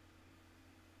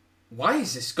 Why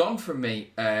has this gone from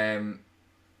me?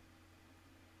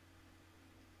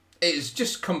 It's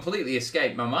just completely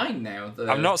escaped my mind now.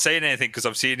 I'm not saying anything because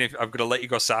I'm seeing if I'm going to let you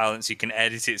go silent so you can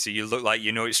edit it so you look like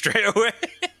you know it straight away.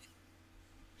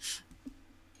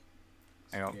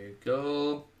 Hang on.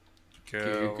 Google.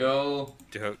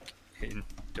 Duck in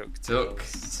DuckTales.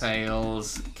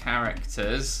 DuckTales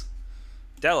characters.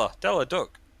 Della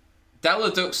Duck.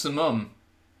 Della Duck's the mum.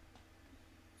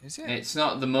 Is it? It's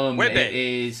not the mum. Webby. It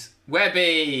is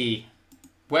Webby.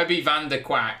 Webby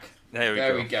Vanderquack.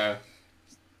 There we go.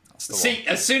 That's the See,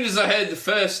 as soon as I heard the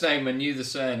first name, I knew the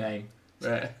surname.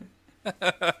 Right.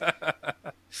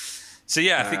 So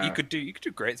yeah, I think you could do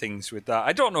great things with that.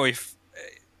 I don't know if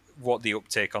what the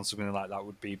uptake on something like that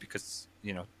would be because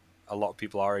a lot of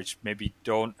people our age maybe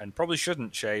don't and probably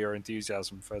shouldn't share your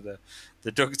enthusiasm for the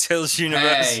DuckTales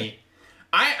universe. Hey,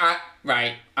 I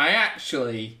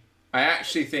actually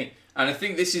think, and I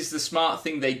think this is the smart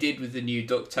thing they did with the new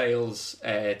DuckTales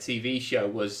TV show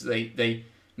was they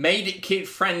made it kid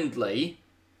friendly,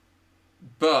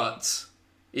 but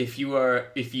if you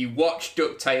watch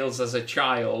DuckTales as a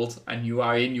child and you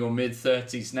are in your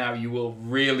mid-30s now, you will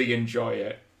really enjoy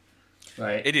it.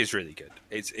 Right. It is really good.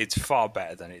 It's far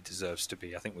better than it deserves to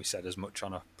be. I think we said as much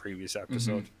on a previous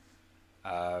episode.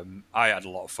 Mm-hmm. I had a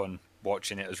lot of fun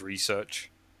watching it as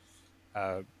research.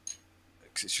 Because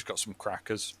it's just got some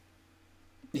crackers.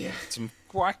 Yeah. Some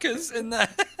quackers in there.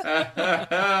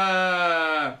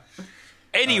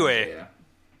 Anyway. Oh,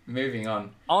 moving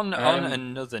on. On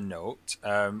another note,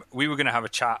 we were going to have a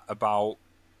chat about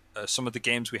some of the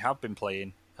games we have been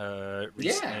playing recently.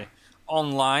 Yeah.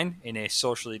 Online in a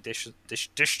socially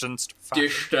distanced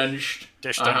fashion.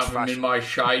 I have them in my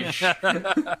shite.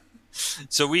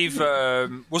 So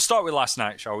we'll start with last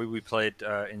night, shall we? We played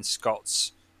in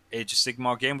Scott's Age of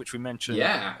Sigmar game, which we mentioned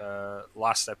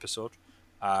last episode.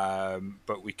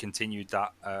 But we continued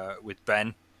that with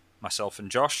Ben, myself,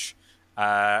 and Josh.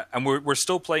 And we're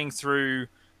still playing through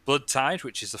Blood Tide,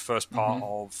 which is the first part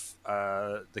of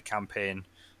the campaign.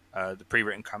 The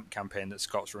pre-written campaign that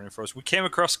Scott's running for us. We came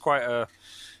across quite a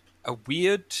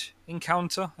weird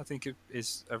encounter, I think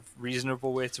is a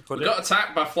reasonable way to put it. We got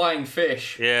attacked by flying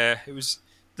fish. Yeah, it was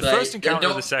the first encounter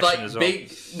of the session as well.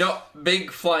 Not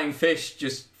big flying fish,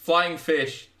 just flying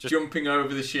fish jumping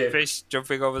over the ship. Fish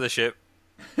jumping over the ship.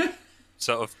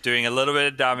 Sort of doing a little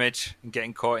bit of damage and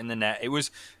getting caught in the net. It was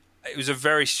a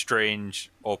very strange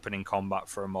opening combat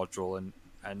for a module,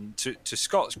 and to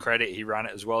Scott's credit, he ran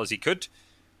it as well as he could.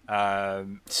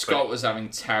 Scott was having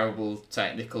terrible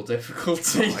technical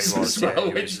difficulties as well,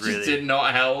 which really did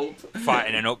not help.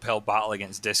 Fighting an uphill battle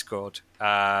against Discord.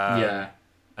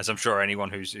 As I'm sure anyone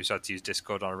who's had to use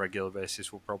Discord on a regular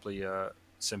basis will probably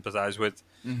sympathise with.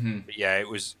 Mm-hmm. But yeah, it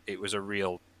was a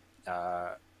real,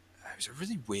 it was a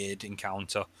really weird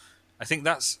encounter. I think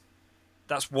that's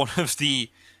one of the,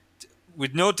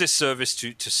 with no disservice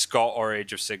to Scott or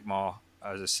Age of Sigmar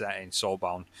as a setting,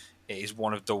 Soulbound. It is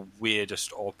one of the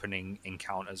weirdest opening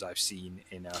encounters I've seen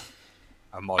in a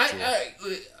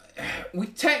module. We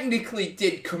technically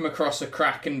did come across a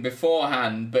Kraken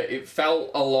beforehand, but it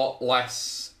felt a lot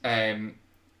less.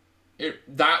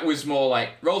 That was more like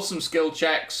roll some skill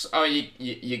checks. Oh,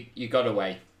 you got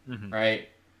away, right?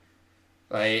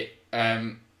 Like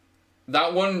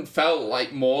that one felt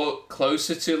like more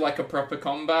closer to like a proper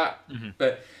combat.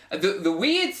 But the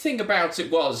weird thing about it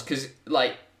was because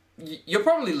like. You're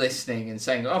probably listening and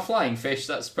saying, "Oh, flying fish,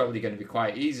 that's probably going to be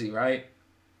quite easy, right?"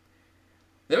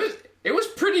 It was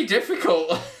pretty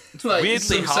difficult. Like,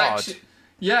 weirdly hard.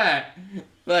 Yeah.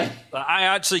 Like I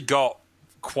actually got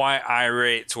quite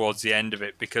irate towards the end of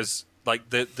it because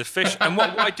like the fish, and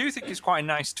what I do think is quite a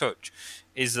nice touch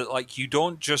is that like you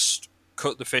don't just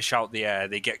cut the fish out the air;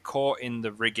 they get caught in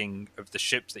the rigging of the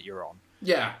ships that you're on.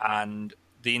 Yeah. And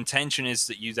the intention is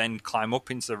that you then climb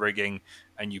up into the rigging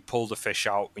and you pull the fish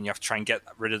out and you have to try and get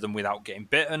rid of them without getting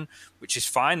bitten, which is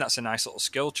fine. That's a nice little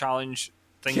skill challenge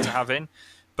thing to have in.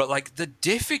 But like the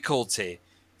difficulty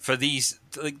for these,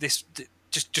 like this,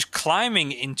 just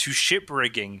climbing into ship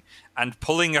rigging and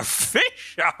pulling a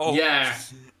fish out. Yeah.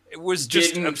 It was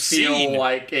just didn't obscene. Feel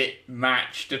like it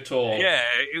matched at all. Yeah.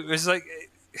 It was like,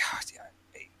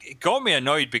 it got me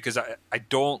annoyed because I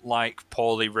don't like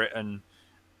poorly written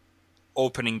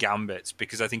opening gambits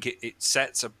because I think it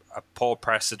sets a poor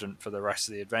precedent for the rest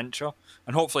of the adventure,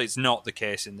 and hopefully it's not the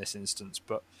case in this instance.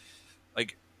 But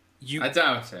like I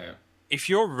doubt it. If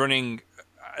you're running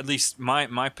at least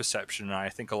my perception, and I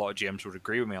think a lot of GMs would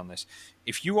agree with me on this,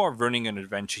 if you are running an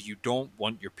adventure, you don't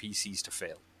want your PCs to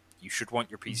fail. You should want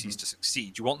your PCs to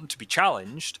succeed. You want them to be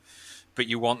challenged, but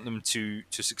you want them to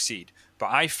succeed.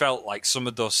 But I felt like some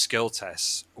of those skill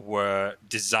tests were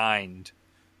designed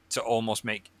to almost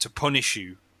to punish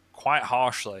you quite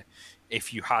harshly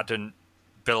if you hadn't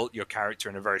built your character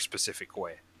in a very specific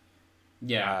way.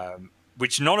 Yeah.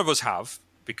 Which none of us have,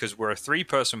 because we're a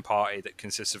 3-person party that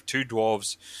consists of 2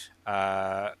 dwarves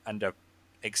and a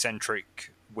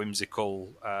eccentric, whimsical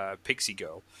pixie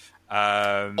girl.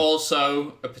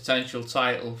 Also, a potential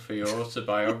title for your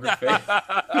autobiography.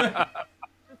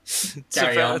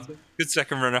 Carry on. Good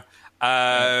second runner.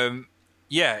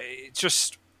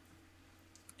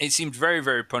 It seemed very,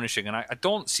 very punishing, and I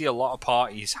don't see a lot of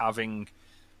parties having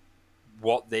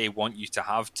what they want you to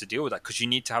have to deal with that, because you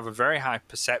need to have a very high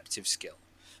perceptive skill,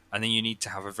 and then you need to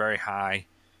have a very high,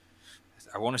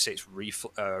 I want to say it's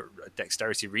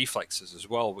dexterity reflexes as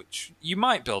well, which you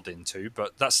might build into,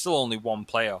 but that's still only one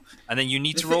player, and then you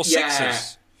need to roll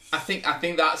sixes. I think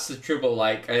that's the trouble.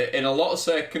 Like in a lot of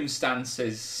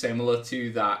circumstances similar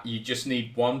to that, you just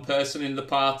need one person in the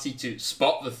party to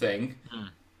spot the thing,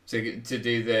 to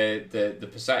do the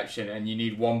perception, and you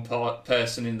need one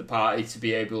person in the party to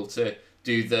be able to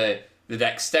do the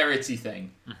dexterity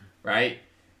thing, right?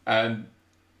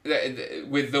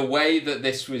 With the way that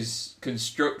this was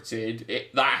constructed,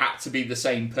 that had to be the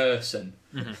same person.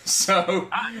 So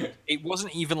it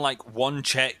wasn't even like one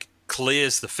check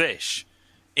clears the fish.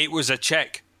 It was a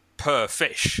check per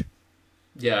fish.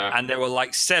 Yeah. And there were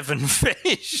like 7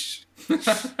 fish.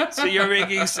 So you're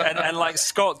making... And like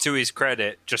Scott, to his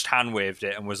credit, just hand-waved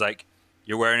it and was like,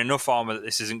 you're wearing enough armor that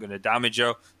this isn't going to damage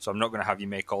you, so I'm not going to have you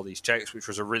make all these checks, which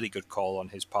was a really good call on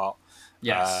his part.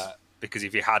 Yes. Because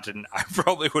if he hadn't, I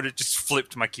probably would have just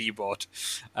flipped my keyboard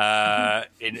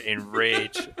in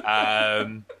rage.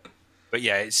 But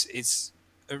yeah, it's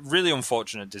a really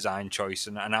unfortunate design choice,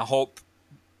 and I hope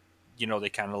they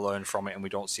kind of learn from it, and we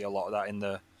don't see a lot of that in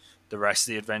the rest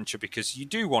of the adventure, because you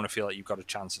do want to feel like you've got a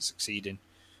chance of succeeding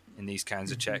in these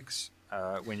kinds of checks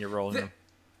when you're rolling them.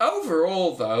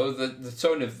 Overall, though, the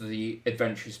tone of the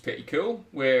adventure is pretty cool.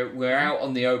 We're out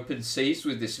on the open seas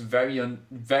with this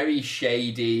very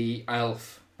shady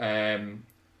elf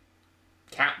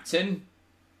captain.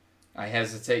 I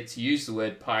hesitate to use the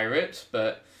word pirate,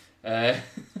 but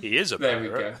he is a there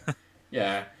pirate. we go.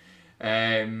 Yeah,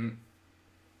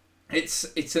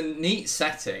 it's a neat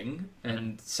setting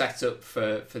and setup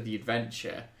for the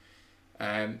adventure.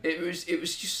 It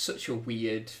was just such a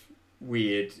weird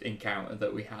encounter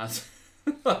that we had.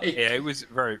 Yeah, it was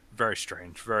very, very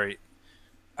strange.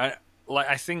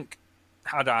 I think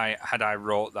had I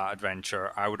wrote that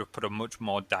adventure, I would have put a much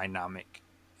more dynamic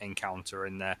encounter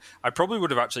in there. I probably would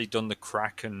have actually done the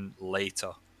Kraken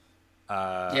later,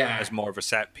 as more of a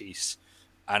set piece,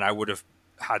 and I would have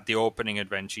had the opening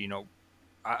adventure.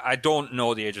 I don't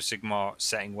know the Age of Sigmar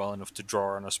setting well enough to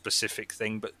draw on a specific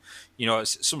thing, but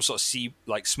it's some sort of sea,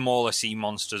 like smaller sea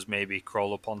monsters maybe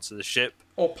crawl up onto the ship,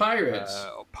 or pirates,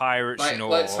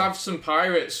 let's have some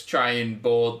pirates try and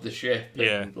board the ship,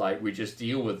 and we just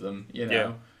deal with them,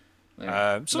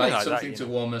 something to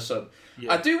warm us up.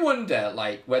 I do wonder,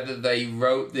 whether they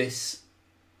wrote this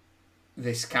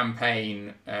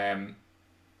campaign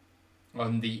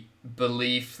on the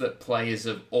belief that players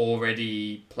have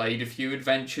already played a few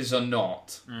adventures or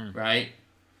not, right?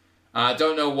 I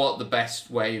don't know what the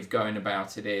best way of going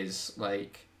about it is. Do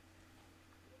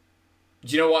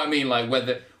you know what I mean?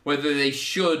 Whether they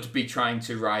should be trying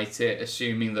to write it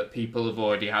assuming that people have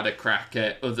already had a crack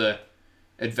at other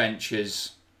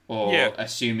adventures, or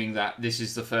assuming that this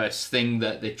is the first thing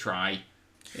that they try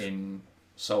in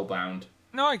Soulbound.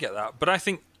 No, I get that, but I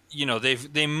think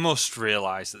they must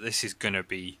realise that this is going to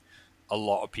be a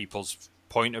lot of people's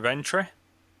point of entry.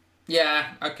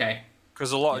 Yeah, okay.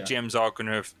 Because a lot of GMs are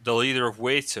they'll either have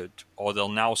waited or they'll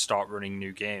now start running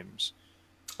new games.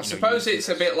 I suppose it's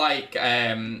a bit like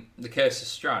the Curse of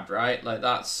Strahd, right?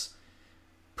 That's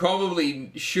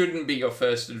probably shouldn't be your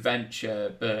first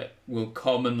adventure, but will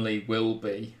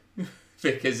be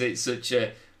because it's such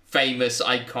a famous,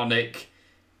 iconic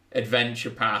adventure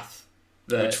path.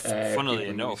 Which, funnily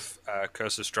enough,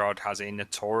 Curse of Strahd has a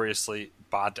notoriously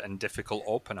bad and difficult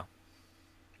opener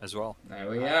as well. There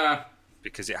we are.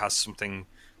 Because it has something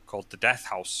called the Death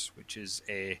House, which is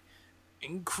a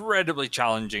incredibly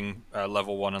challenging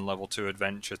level 1 and level 2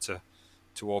 adventure to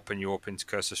open you up into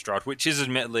Curse of Strahd, which is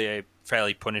admittedly a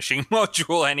fairly punishing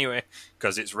module anyway,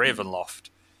 because it's Ravenloft.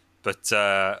 But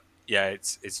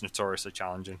it's notoriously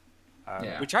challenging,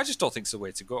 which I just don't think is the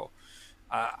way to go.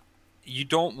 you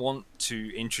don't want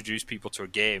to introduce people to a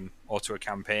game or to a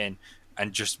campaign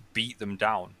and just beat them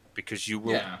down, because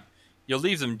you'll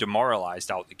leave them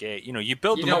demoralized out the gate. You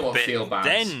build them up a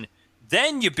bit,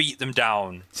 then you beat them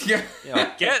down. Yeah.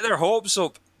 Get their hopes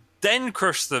up, then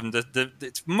crush them.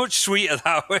 It's much sweeter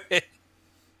that way. It's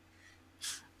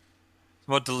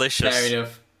more delicious.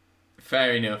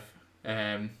 Fair enough.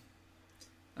 I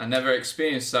never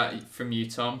experienced that from you,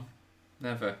 Tom.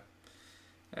 Never.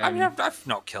 I've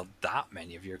not killed that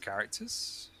many of your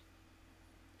characters.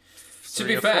 To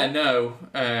be fair, no.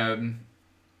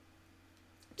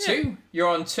 2? You're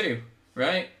on 2,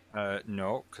 right?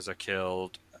 No, because I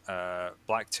killed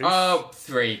Blacktooth. Oh,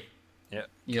 3. Yeah,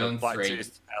 you're on 3.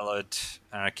 Blacktooth, Ellard,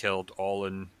 and I killed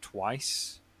Orlan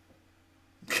twice.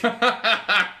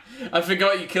 I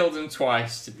forgot you killed him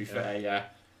twice, to be fair, yeah.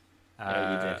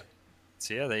 You did.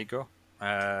 So yeah, there you go.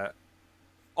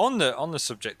 On the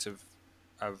subject of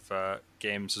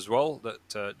games as well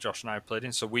that Josh and I played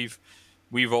in, so we've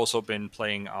also been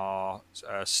playing our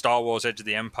Star Wars Edge of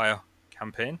the Empire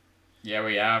campaign. Yeah,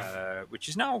 we have. Which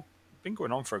is now been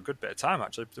going on for a good bit of time,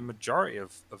 actually. The majority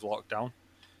of lockdown.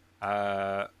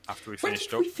 After we finished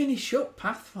up. When did we finish up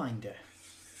Pathfinder?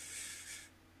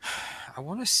 I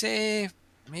want to say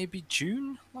maybe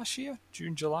June last year,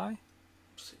 June, July.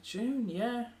 Was it June?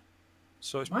 Yeah.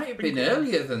 So it might have been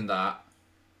earlier than that.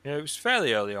 Yeah, it was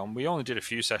fairly early on. We only did a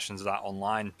few sessions of that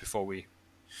online before we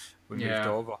moved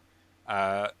over.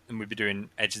 And we'd be doing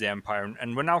Edge of the Empire.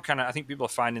 And we're now I think people are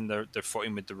finding their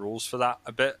footing with the rules for that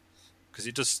a bit, because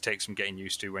it does take some getting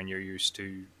used to when you're used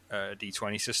to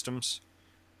D20 systems.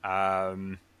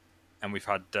 And we've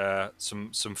had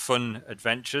some fun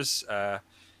adventures.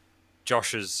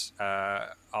 Josh's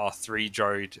R3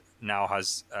 droid now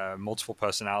has multiple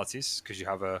personalities, because you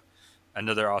have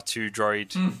another R2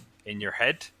 droid in your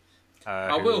head.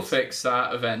 I will fix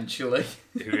that eventually.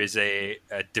 Who is a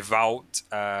devout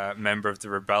member of the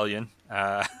rebellion,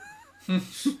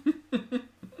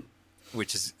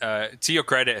 which is, to your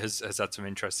credit, has had some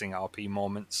interesting RP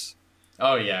moments.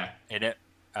 Oh yeah, in it.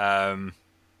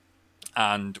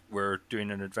 And we're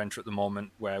doing an adventure at the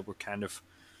moment where we're kind of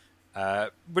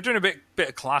we're doing a bit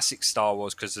of classic Star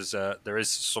Wars, because there is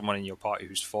someone in your party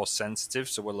who's Force sensitive,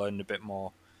 so we're learning a bit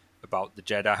more about the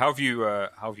Jedi. How have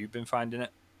you been finding it?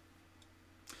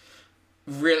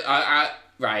 Really,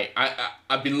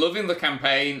 I've been loving the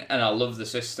campaign, and I love the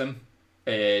system,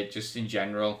 just in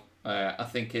general. I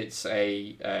think it's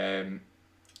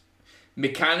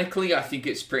mechanically, I think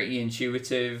it's pretty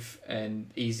intuitive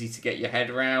and easy to get your head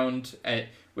around,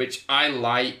 which I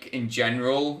like in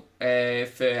general for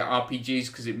RPGs,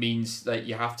 because it means that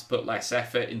you have to put less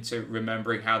effort into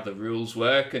remembering how the rules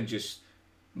work, and just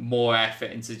more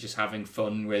effort into just having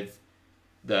fun with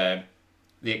the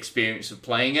experience of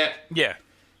playing it. Yeah.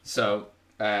 So,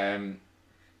 and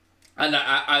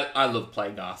I love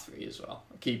playing R3 as well.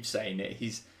 I keep saying it.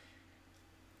 He's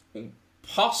one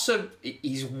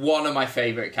of my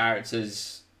favourite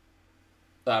characters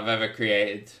that I've ever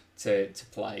created to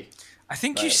play. I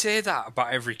think you say that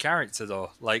about every character,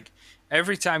 though. Like,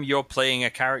 every time you're playing a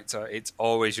character, it's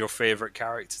always your favourite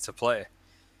character to play.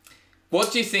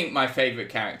 What do you think my favourite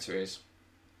character is?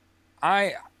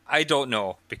 I don't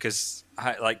know, because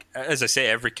as I say,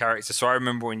 every character. So I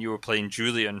remember when you were playing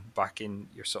Julian back in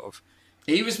your sort of.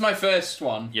 He was my first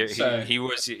one. Yeah, he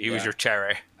was your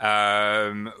cherry.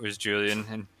 Was Julian,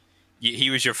 and he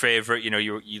was your favorite.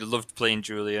 You loved playing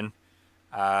Julian,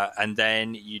 and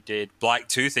then you did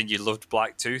Blacktooth, and you loved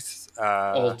Blacktooth.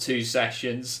 All 2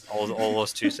 sessions. All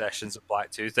those 2 sessions of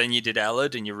Blacktooth. Then you did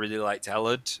Ellard, and you really liked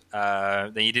Ellard.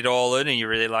 Then you did Orlan, and you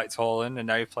really liked Orlan, and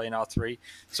now you're playing R3.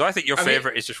 So I think your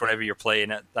favorite is just whatever you're playing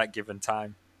at that given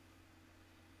time.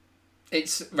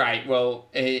 It's right. Well,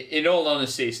 in all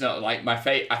honesty, it's not like my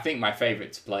I think my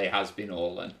favorite to play has been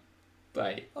Orlan.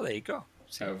 Right. Oh, there you go.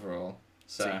 Overall,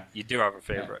 so you do have a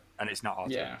favorite, and it's not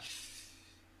R3. Yeah.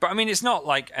 But I mean, it's not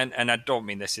like, and I don't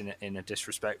mean this in a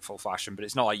disrespectful fashion, but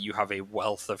it's not like you have a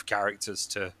wealth of characters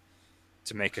to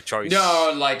make a choice.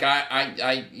 No, like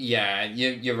yeah,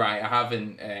 you're right. I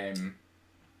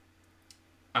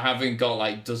haven't got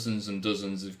like dozens and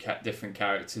dozens of different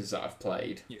characters that I've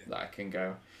played that I can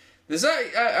go. There's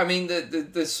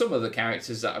there's some of the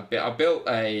characters that I built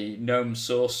a gnome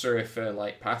sorcerer for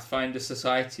like Pathfinder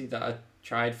Society that I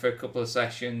tried for a couple of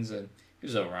sessions, and it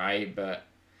was alright, but.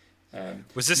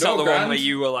 Was this not the one where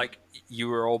you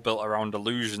were all built around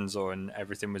illusions, and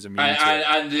everything was immune to it?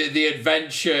 And the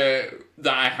adventure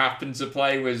that I happened to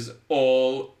play was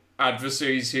all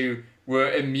adversaries who were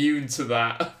immune to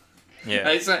that. Yeah. And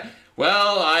it's like,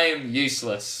 well, I am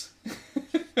useless.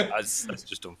 That's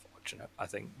just unfortunate. unfortunate. I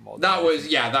think more than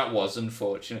that was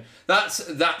unfortunate.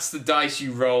 That's the dice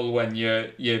you roll when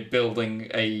you're building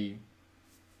a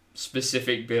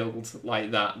specific build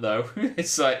like that, though.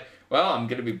 It's like, well, I'm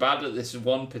going to be bad at this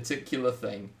one particular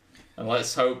thing, and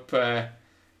let's hope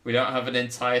we don't have an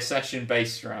entire session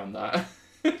based around that.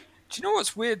 Do you know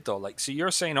what's weird though? Like, so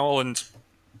you're saying Orland's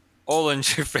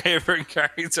your favourite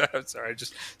character. I'm sorry, I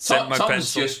just sent my Tom's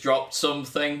pencil. just dropped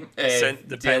something. Sent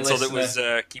the pencil listener.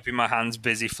 that was keeping my hands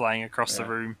busy flying across the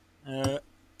room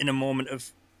in a moment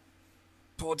of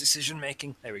poor decision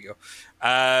making. There we go.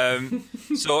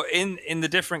 So in the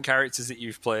different characters that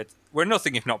you've played, we're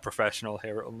nothing if not professional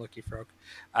here at Unlucky Frog.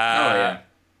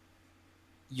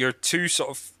 Your two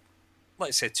sort of,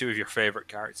 let's say, two of your favourite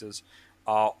characters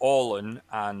are Orlan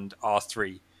and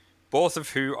R3, both of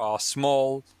who are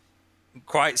small,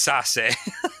 quite sassy.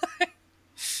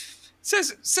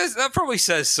 says that probably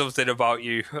says something about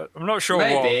you. I'm not sure.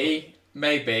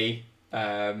 Maybe.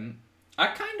 I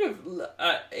kind of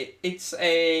it's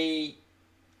a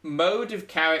mode of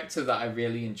character that I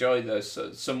really enjoy, though.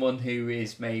 So someone who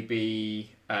is maybe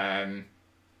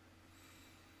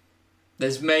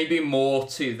there's maybe more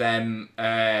to them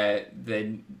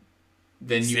than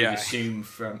you would assume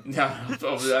from. No,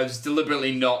 I was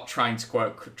deliberately not trying to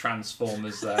quote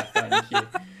Transformers there. Thank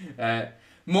you.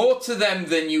 More to them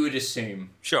than you would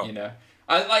assume. Sure. You know,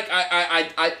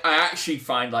 I actually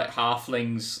find like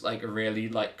halflings like a really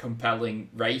like compelling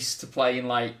race to play in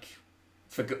like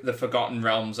the Forgotten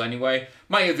Realms. Anyway,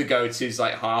 my other go-to is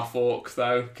like half orc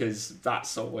though, because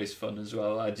that's always fun as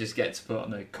well. I just get to put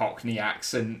on a Cockney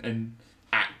accent and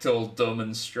act all dumb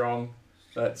and strong.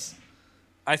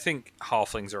 I think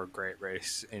halflings are a great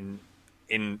race in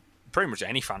pretty much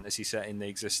any fantasy setting they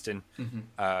exist in,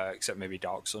 except maybe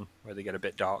Dark Sun, where they get a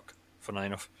bit dark, funnily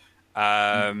enough.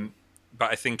 But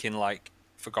I think in like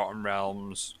Forgotten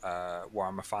Realms,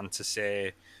 Warhammer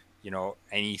Fantasy, you know,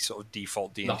 any sort of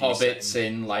default D&D the Hobbits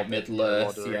setting, in like Middle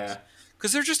Earth, yeah,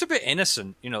 because they're just a bit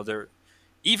innocent. You know, they're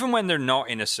even when they're not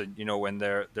innocent. You know, when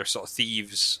they're sort of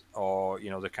thieves or you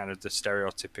know they're kind of the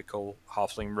stereotypical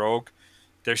halfling rogue.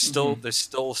 There's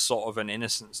still sort of an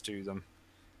innocence to them,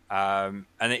 and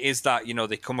it is that you know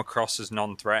they come across as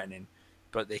non-threatening,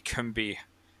 but they can be,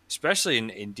 especially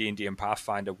in D&D and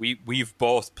Pathfinder. We've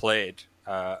both played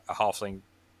a halfling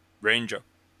ranger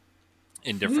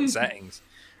in different settings,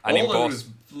 and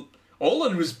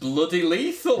Orlan was bloody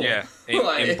lethal. Yeah,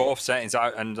 in both settings,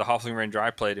 and the halfling ranger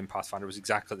I played in Pathfinder was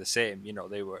exactly the same. You know,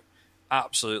 they were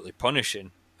absolutely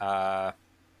punishing,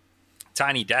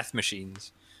 tiny death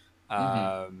machines.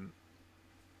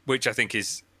 Which I think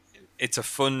it's a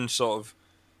fun sort of,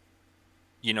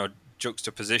 you know,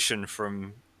 juxtaposition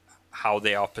from how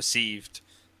they are perceived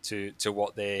to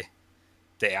what they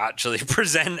actually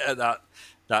present at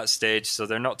that stage. So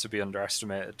they're not to be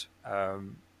underestimated,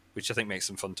 which I think makes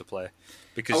them fun to play.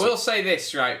 Because I will say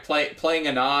this, right? Playing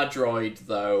an R-droid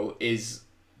though is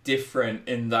different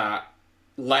in that,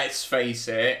 let's face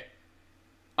it,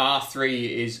 R3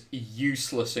 is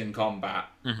useless in combat.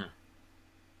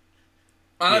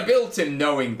 And I built him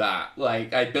knowing that.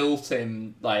 Like, I built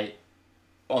him, like,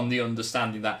 on the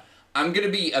understanding that I'm going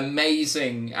to be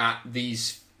amazing at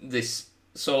this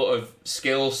sort of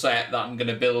skill set that I'm going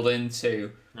to build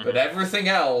into. But everything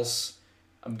else,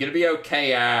 I'm going to be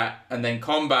okay at. And then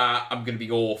combat, I'm going to be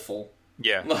awful.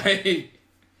 Yeah. Like,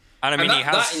 and I mean,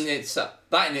 that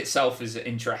in itself is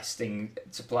interesting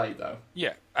to play, though.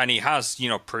 Yeah. And he has, you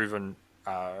know, proven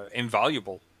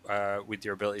invaluable. With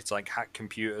your ability to like hack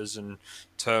computers and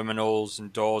terminals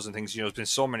and doors and things, you know, there's been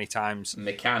so many times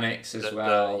mechanics as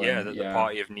well. The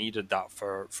party have needed that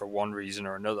for one reason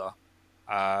or another,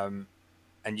 and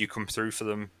you come through for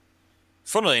them.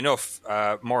 Funnily enough,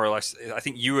 more or less, I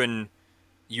think you and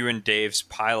Dave's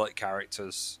pilot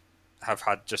characters have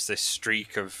had just this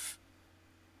streak of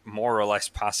more or less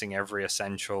passing every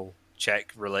essential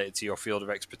check related to your field of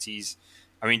expertise.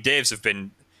 I mean, Dave's have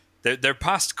been. They're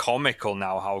past comical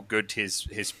now how good his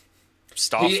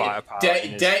Starfighter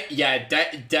pilot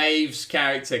is. Dave's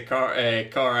character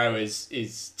Koro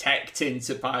is teched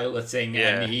into piloting,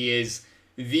 and he is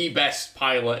the best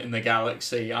pilot in the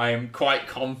galaxy. I am quite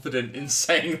confident in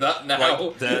saying that now.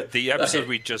 Like the episode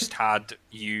we just had,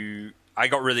 I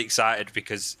got really excited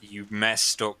because you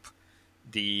messed up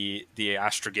the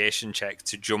astrogation check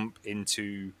to jump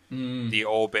into the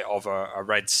orbit of a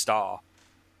red star.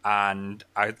 And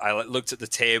I looked at the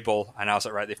table and I was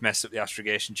like, right, they've messed up the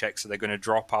astrogation check, so they're going to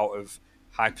drop out of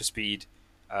hyperspeed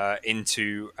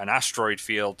into an asteroid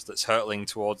field that's hurtling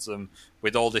towards them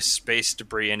with all this space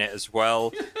debris in it as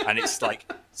well. And it's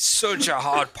like such a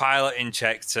hard piloting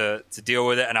check to deal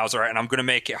with it. And I was like, right, and I'm going to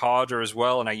make it harder as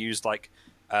well. And I used like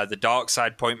the dark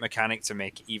side point mechanic to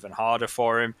make it even harder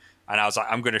for him. And I was like,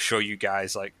 I'm going to show you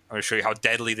guys, like, I'm going to show you how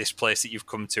deadly this place that you've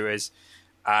come to is.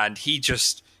 And he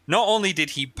just, not only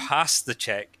did he pass the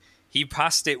check, he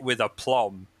passed it with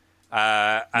aplomb.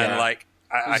 And like,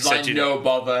 I said, like, no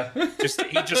bother.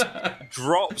 he just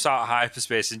drops out of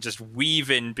hyperspace and just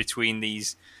weaving between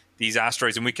these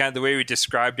asteroids. And the way we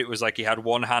described it was like he had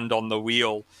one hand on the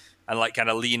wheel and like kind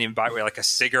of leaning back with like a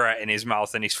cigarette in his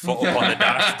mouth and his foot up on the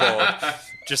dashboard,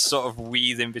 just sort of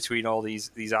weaving between all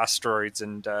these asteroids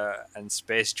and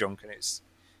space junk. And there's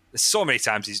so many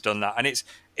times he's done that, and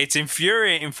it's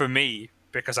infuriating for me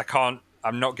because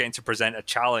I'm not getting to present a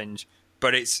challenge,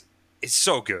 but it's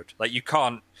so good. Like you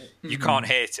can't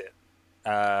hate it.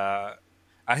 I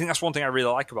think that's one thing I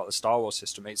really like about the Star Wars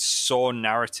system. It's so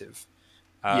narrative.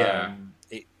 The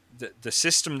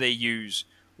system they use,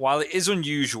 while it is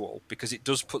unusual because it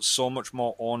does put so much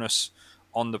more onus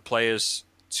on the players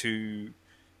to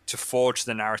forge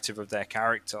the narrative of their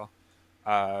character,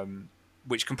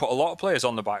 which can put a lot of players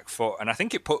on the back foot. And I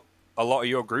think it put a lot of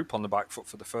your group on the back foot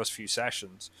for the first few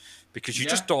sessions because you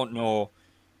just don't know,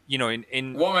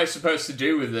 in what am I supposed to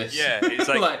do with this? Yeah, it's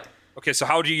like, okay, so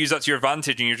how do you use that to your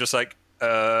advantage? And you're just like,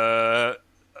 I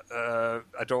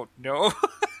don't know.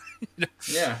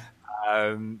 Yeah.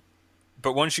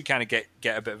 But once you kind of get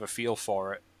a bit of a feel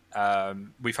for it,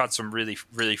 we've had some really,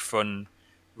 really fun,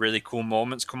 really cool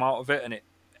moments come out of it, and it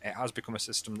has become a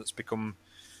system that's become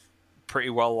pretty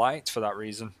well liked for that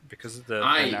reason because of the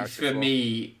narrative. For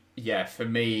me,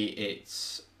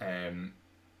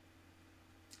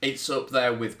 it's up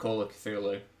there with Call of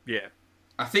Cthulhu. Yeah,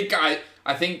 I think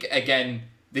again,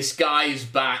 this guy is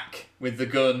back with the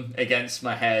gun against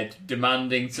my head,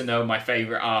 demanding to know my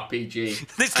favorite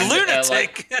RPG. This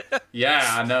lunatic. Yeah,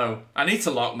 I know. I need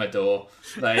to lock my door.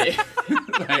 I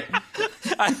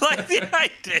like the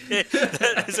idea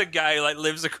that there's a guy who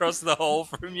lives across the hall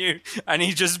from you, and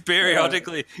he just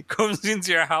periodically comes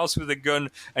into your house with a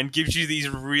gun and gives you these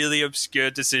really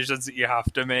obscure decisions that you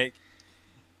have to make.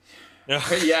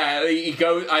 Yeah, he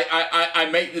goes. I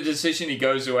make the decision. He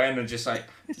goes away, and I'm just like,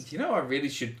 I really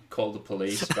should call the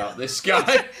police about this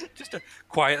guy. Just a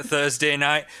quiet Thursday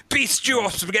night. Beef stew or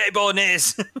spaghetti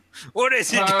bolognese. What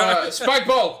is it? Spike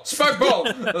ball.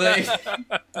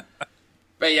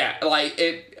 But yeah,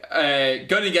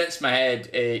 going against my head,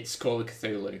 it's Call of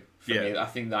Cthulhu for me. I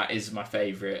think that is my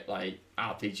favorite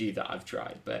RPG that I've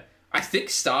tried. But I think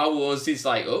Star Wars is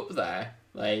up there.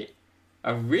 I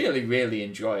really, really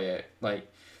enjoy it.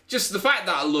 Just the fact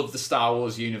that I love the Star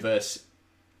Wars universe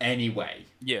anyway.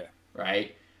 Yeah.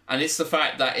 Right? And it's the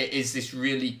fact that it is this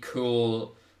really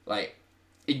cool,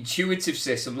 intuitive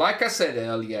system. Like I said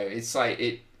earlier, it's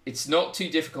it's not too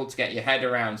difficult to get your head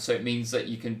around, so it means that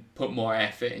you can put more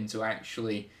effort into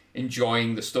actually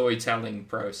enjoying the storytelling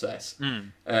process.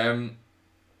 And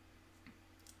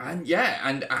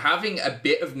having a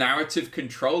bit of narrative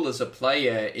control as a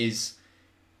player is...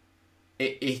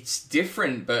 It's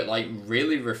different, but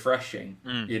really refreshing.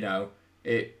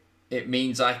 It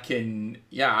means I can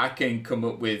come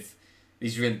up with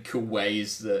these really cool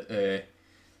ways that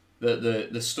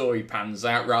the story pans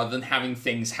out rather than having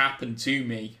things happen to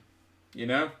me.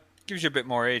 Gives you a bit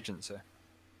more agency.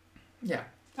 Yeah,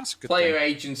 that's a good player thing.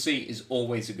 Agency is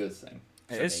always a good thing.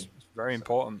 It is. It's very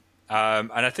important.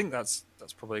 And I think that's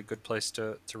probably a good place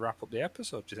to wrap up the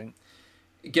episode. Do you think?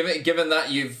 Given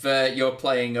that you're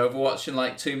playing Overwatch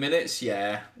in 2 minutes,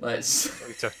 let's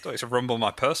don't need to rumble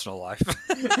my personal life.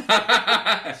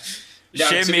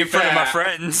 Shame me in front of my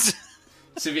friends.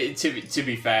 To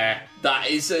be fair, that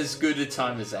is as good a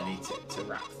time as any to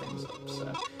wrap things up.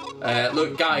 So,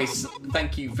 look, guys,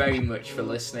 thank you very much for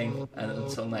listening, and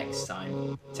until next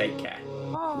time, take care.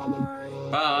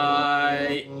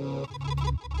 Bye. Bye.